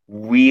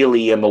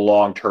really in the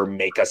long term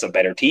make us a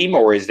better team,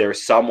 or is there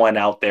someone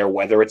out there,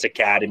 whether it's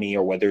academy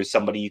or whether it's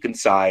somebody you can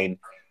sign,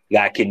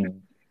 that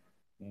can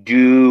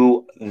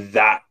do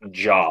that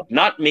job?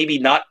 Maybe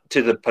not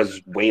to the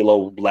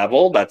Pozuelo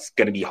level, that's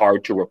going to be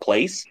hard to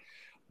replace,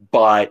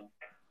 but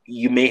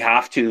you may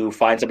have to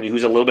find somebody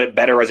who's a little bit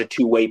better as a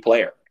two-way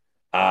player,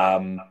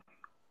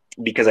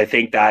 because I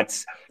think that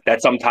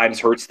sometimes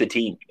hurts the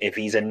team. If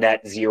he's a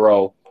net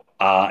zero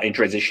in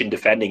transition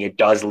defending, it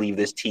does leave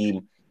this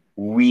team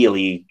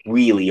really,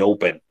 really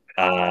open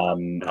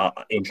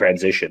in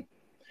transition.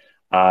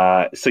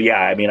 So yeah,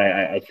 I mean,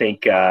 I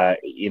think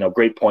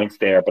great points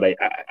there, but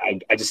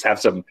I just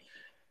have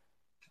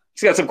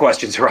got some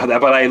questions around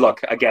that. But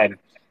look again,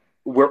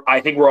 I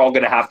think we're all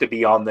going to have to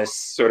be on this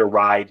sort of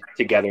ride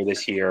together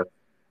this year.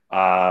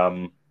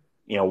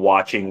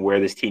 Watching where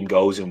this team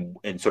goes and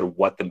sort of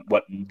what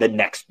the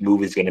next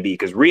move is going to be,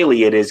 because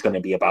really it is going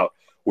to be about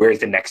where's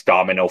the next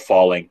domino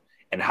falling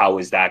and how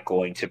is that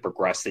going to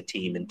progress the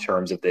team in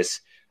terms of this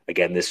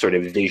sort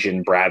of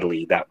vision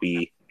Bradley that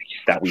we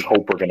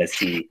hope we're going to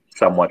see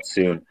somewhat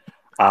soon.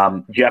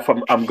 Jeff,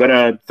 I'm going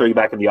to throw you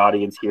back in the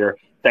audience here.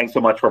 Thanks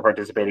so much for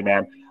participating,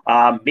 man.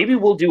 Maybe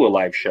we'll do a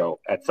live show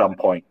at some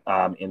point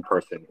in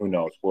person. Who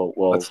knows?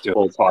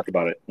 We'll talk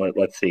about it.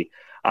 Let's see.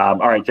 All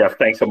right, Jeff,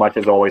 thanks so much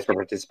as always for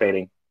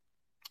participating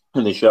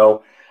in the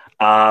show.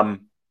 I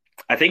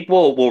think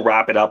we'll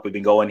wrap it up. We've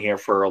been going here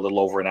for a little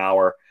over an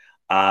hour.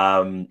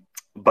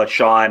 But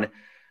Sean,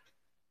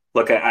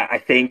 look, I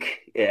think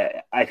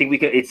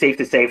it's safe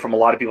to say from a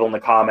lot of people in the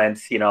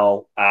comments,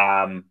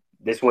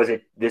 this was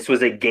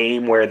a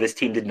game where this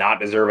team did not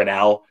deserve an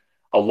L.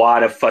 A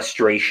lot of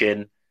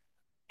frustration.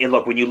 And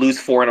look, when you lose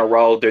 4 in a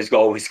row, there's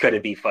always going to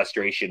be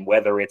frustration,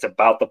 whether it's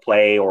about the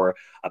play or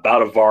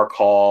about a VAR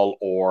call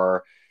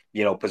or,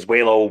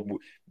 Pozuelo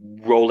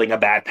rolling a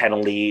bad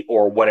penalty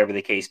or whatever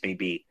the case may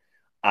be.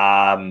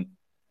 I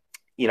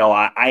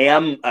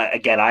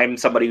am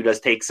somebody who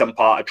does take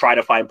try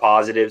to find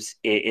positives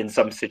in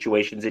some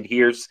situations. And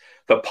here's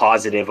the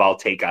positive I'll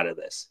take out of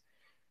this.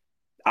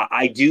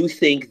 I do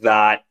think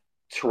that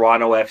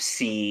Toronto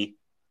FC,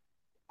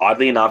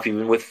 oddly enough,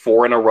 even with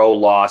 4 in a row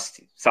lost,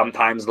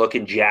 sometimes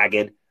looking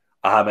jagged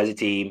as a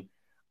team,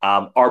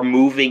 are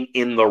moving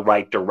in the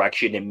right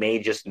direction. It may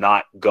just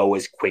not go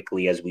as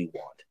quickly as we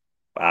want.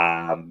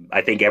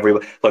 I think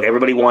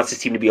everybody wants this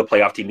team to be a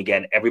playoff team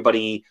again.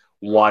 Everybody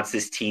wants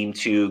this team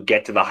to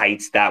get to the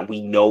heights that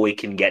we know it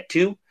can get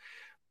to,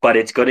 but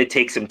it's going to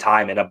take some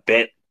time and a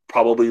bit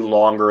probably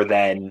longer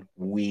than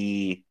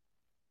we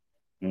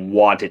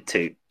want it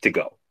to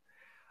go.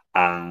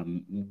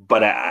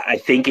 But I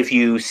think if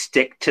you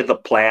stick to the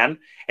plan,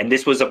 and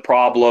this was a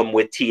problem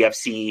with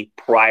TFC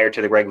prior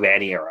to the Greg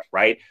Vanney era,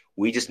 right?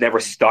 We just never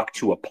stuck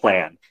to a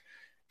plan.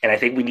 And I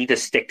think we need to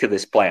stick to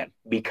this plan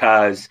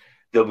because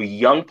the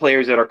young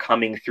players that are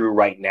coming through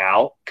right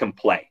now can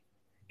play.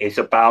 It's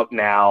about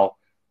now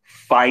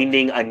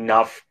finding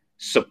enough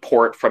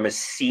support from a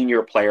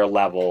senior player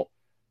level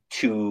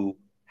to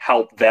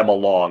help them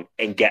along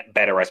and get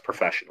better as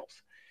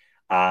professionals.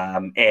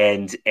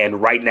 And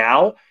right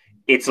now,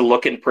 it's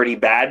looking pretty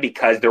bad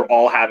because they're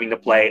all having to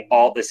play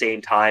all at the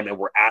same time, and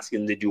we're asking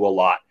them to do a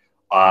lot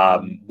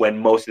when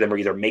most of them are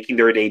either making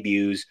their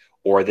debuts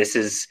or this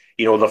is,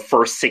 the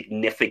first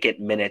significant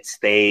minutes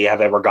they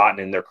have ever gotten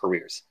in their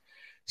careers.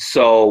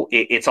 So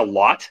it's a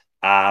lot,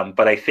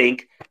 but I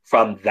think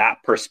from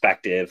that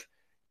perspective,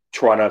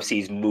 Toronto FC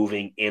is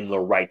moving in the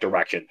right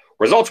direction.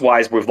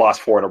 Results-wise, we've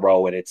lost 4 in a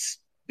row, and it's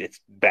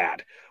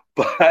bad.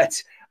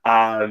 But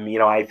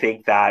I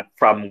think that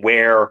from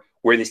where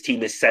this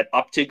team is set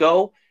up to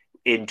go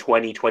in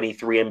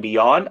 2023 and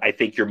beyond, I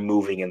think you're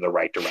moving in the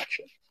right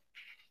direction.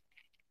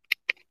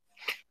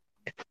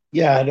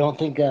 Yeah, I don't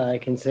think I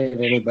can say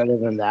it any better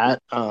than that.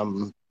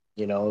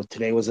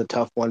 Today was a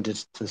tough one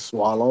to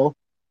swallow,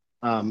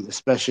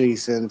 especially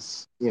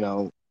since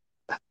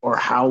or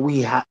how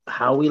we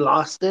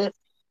lost it.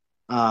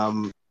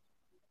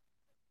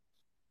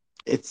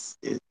 It's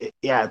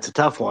a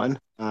tough one.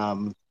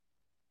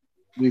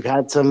 We've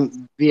had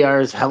some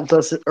VRs helped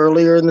us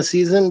earlier in the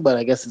season, but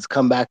I guess it's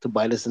come back to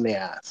bite us in the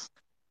ass.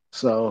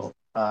 So,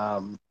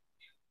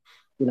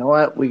 you know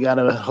what? We got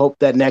to hope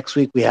that next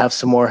week we have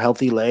some more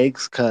healthy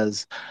legs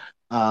because,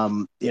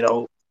 you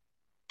know,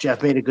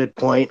 Jeff made a good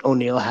point.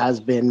 O'Neill has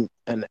been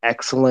an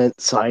excellent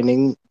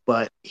signing,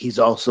 but he's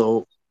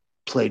also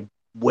played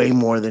way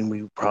more than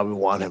we probably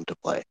want him to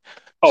play.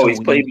 Oh, So he's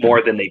played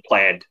more than they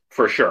planned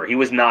for sure. He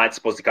was not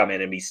supposed to come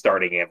in and be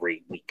starting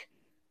every week.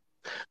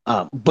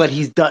 But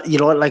he's done, you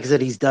know what? Like I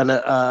said, he's done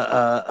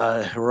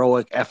a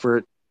heroic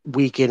effort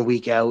week in,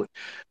 week out.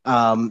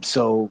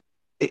 So,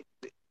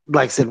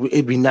 like I said,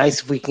 it'd be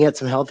nice if we can get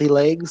some healthy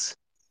legs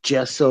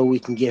just so we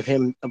can give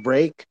him a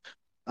break.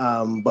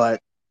 But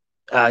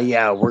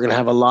yeah, we're gonna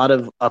have a lot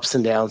of ups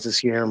and downs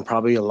this year, and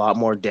probably a lot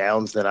more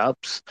downs than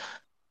ups.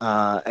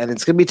 And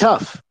it's gonna be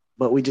tough,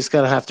 but we just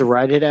gotta have to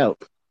ride it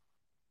out.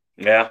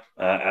 Yeah,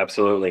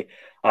 absolutely.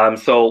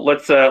 So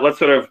let's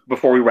sort of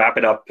before we wrap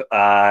it up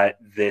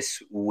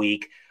this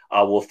week,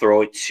 we'll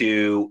throw it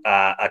to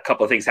a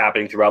couple of things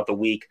happening throughout the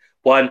week.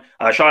 One,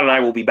 Sean and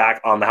I will be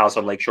back on the House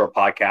on Lakeshore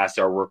podcast.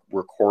 We're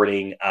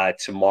recording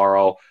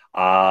tomorrow.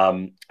 We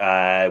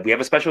have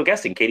a special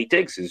guest in Katie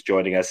Tiggs who's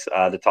joining us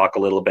to talk a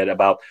little bit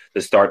about the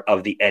start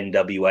of the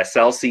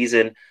NWSL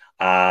season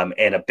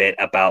and a bit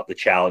about the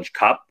Challenge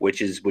Cup,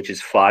 which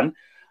is fun.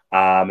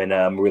 And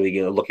I'm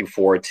really looking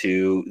forward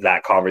to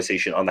that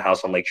conversation on the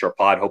House on Lakeshore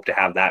pod. Hope to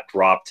have that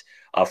dropped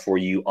for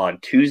you on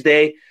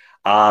Tuesday.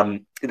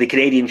 The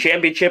Canadian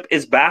Championship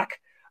is back.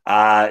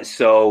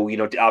 So, you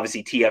know,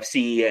 obviously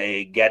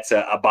TFC gets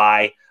a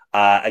bye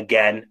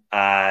again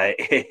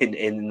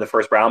in the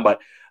first round. But,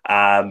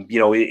 you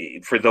know,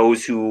 for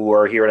those who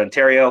are here in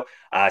Ontario,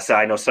 so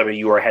I know some of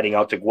you are heading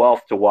out to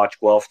Guelph to watch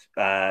Guelph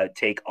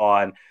take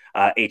on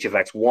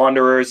HFX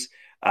Wanderers.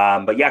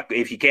 But yeah,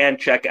 if you can,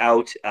 check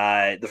out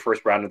the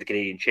first round of the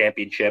Canadian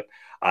Championship.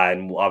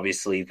 And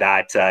obviously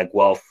that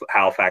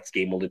Guelph-Halifax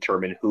game will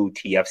determine who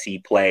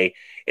TFC play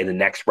in the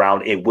next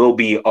round. It will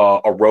be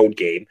a road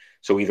game.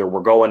 So either we're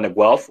going to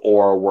Guelph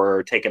or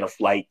we're taking a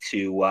flight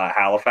to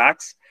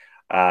Halifax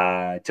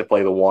to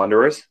play the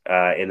Wanderers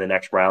in the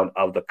next round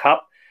of the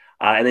Cup.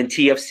 And then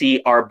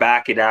TFC are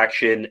back in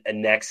action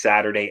next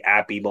Saturday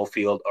at BMO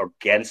Field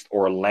against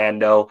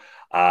Orlando.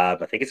 I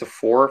think it's a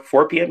 4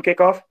 p.m.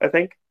 kickoff, I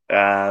think.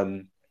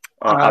 On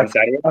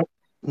Saturday?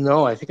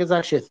 No, I think it's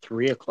actually at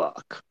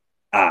 3:00.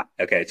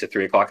 Okay. It's a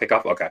 3:00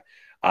 kickoff. Okay.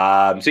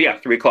 So yeah,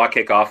 3:00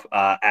 kickoff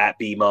at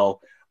BMO.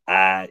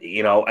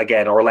 You know,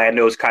 again,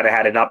 Orlando's kind of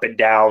had an up and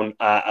down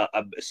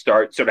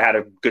start, sort of had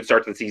a good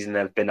start to the season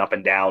that's been up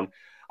and down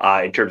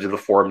in terms of the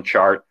form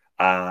chart.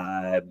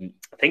 I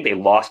think they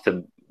lost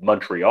to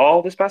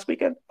Montreal this past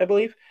weekend, I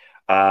believe.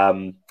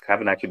 Haven't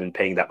actually been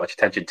paying that much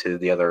attention to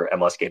the other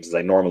MLS games as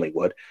I normally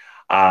would.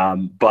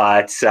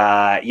 But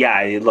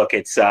yeah, look,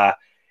 it's a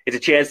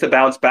chance to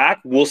bounce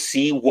back. We'll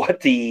see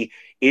what the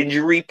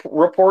injury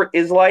report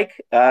is like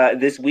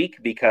this week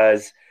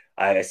because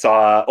I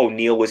saw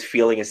O'Neill was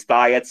feeling his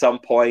thigh at some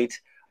point.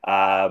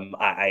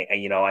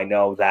 I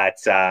know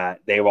that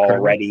they're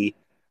already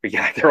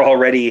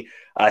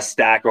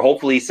stacked. Or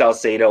hopefully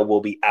Salcedo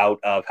will be out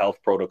of health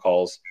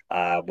protocols,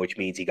 which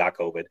means he got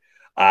COVID.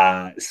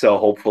 So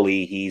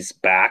hopefully he's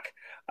back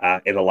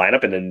in the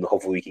lineup, and then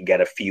hopefully we can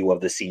get a few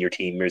of the senior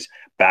teamers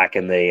back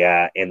in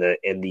the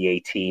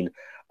 18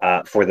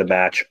 for the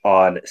match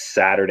on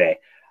Saturday.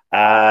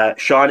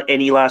 Sean,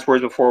 any last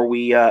words before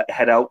we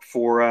head out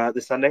for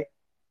the Sunday?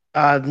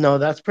 No,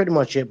 that's pretty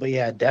much it. But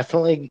yeah,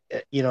 definitely,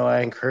 you know,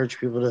 I encourage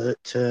people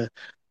to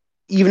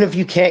even if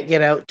you can't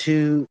get out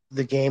to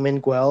the game in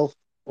Guelph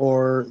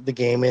or the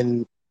game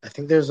in, I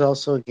think there's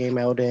also a game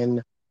out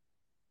in,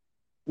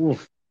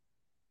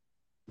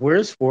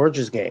 where's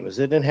Forge's game? Is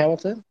it in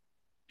Hamilton?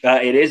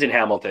 It is in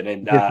Hamilton,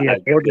 and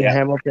Forge in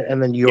Hamilton,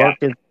 and then York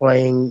is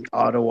playing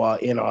Ottawa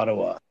in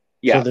Ottawa.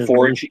 Yeah, so there's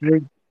Forge.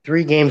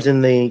 three games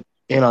in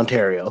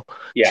Ontario,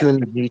 Yeah. 2 in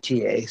the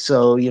GTA.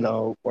 So, you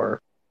know,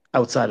 or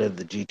outside of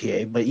the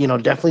GTA, but you know,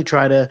 definitely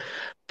try to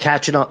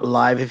catch it on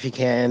live if you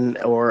can,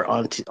 or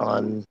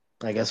on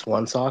I guess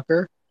One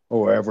Soccer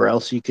or wherever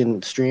else you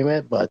can stream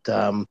it. But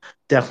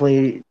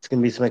definitely, it's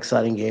gonna be some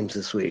exciting games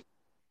this week.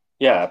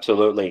 Yeah,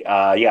 absolutely.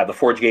 Yeah, the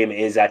Forge game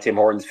is at Tim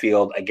Hortons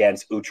Field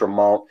against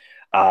Outremont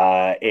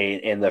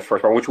in the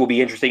first round, which will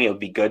be interesting. It would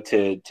be good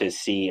to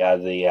see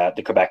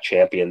the Quebec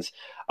champions,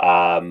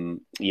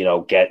 you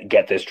know,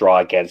 get this draw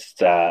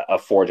against a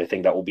Forge. I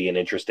think that will be an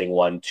interesting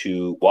one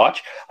to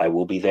watch. I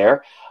will be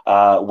there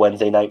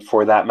Wednesday night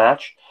for that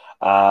match.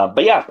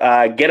 But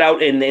yeah, get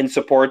out and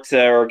support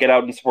or get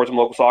out and support some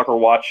local soccer.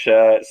 Watch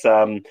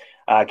some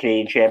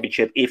Canadian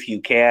Championship if you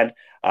can,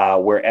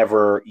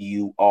 wherever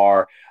you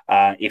are.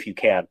 If you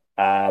can.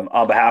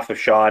 On behalf of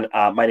Sean,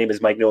 my name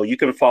is Mike Newell. You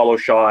can follow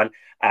Sean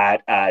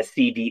at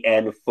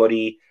CDN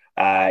Footy.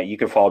 You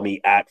can follow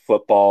me at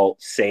Football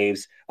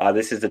Saves.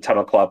 This is the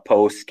Tunnel Club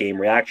post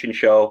game reaction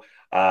show.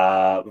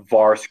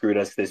 VAR screwed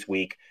us this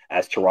week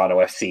as Toronto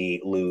FC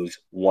lose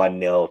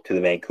 1-0 to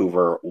the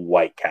Vancouver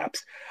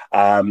Whitecaps.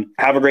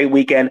 Have a great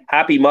weekend.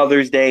 Happy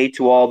Mother's Day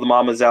to all the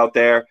mamas out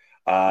there.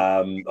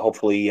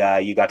 Hopefully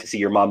you got to see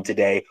your mom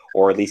today,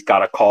 or at least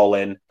got a call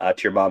in to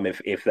your mom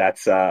if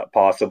that's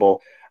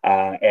possible.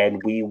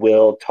 and we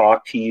will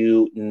talk to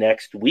you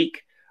next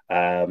week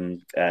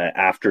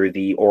after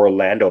the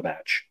Orlando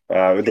match,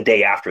 or the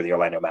day after the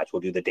Orlando match.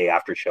 We'll do the day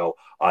after show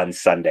on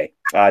Sunday.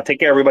 Take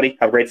care, everybody.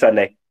 Have a great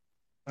Sunday.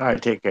 All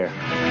right, take care.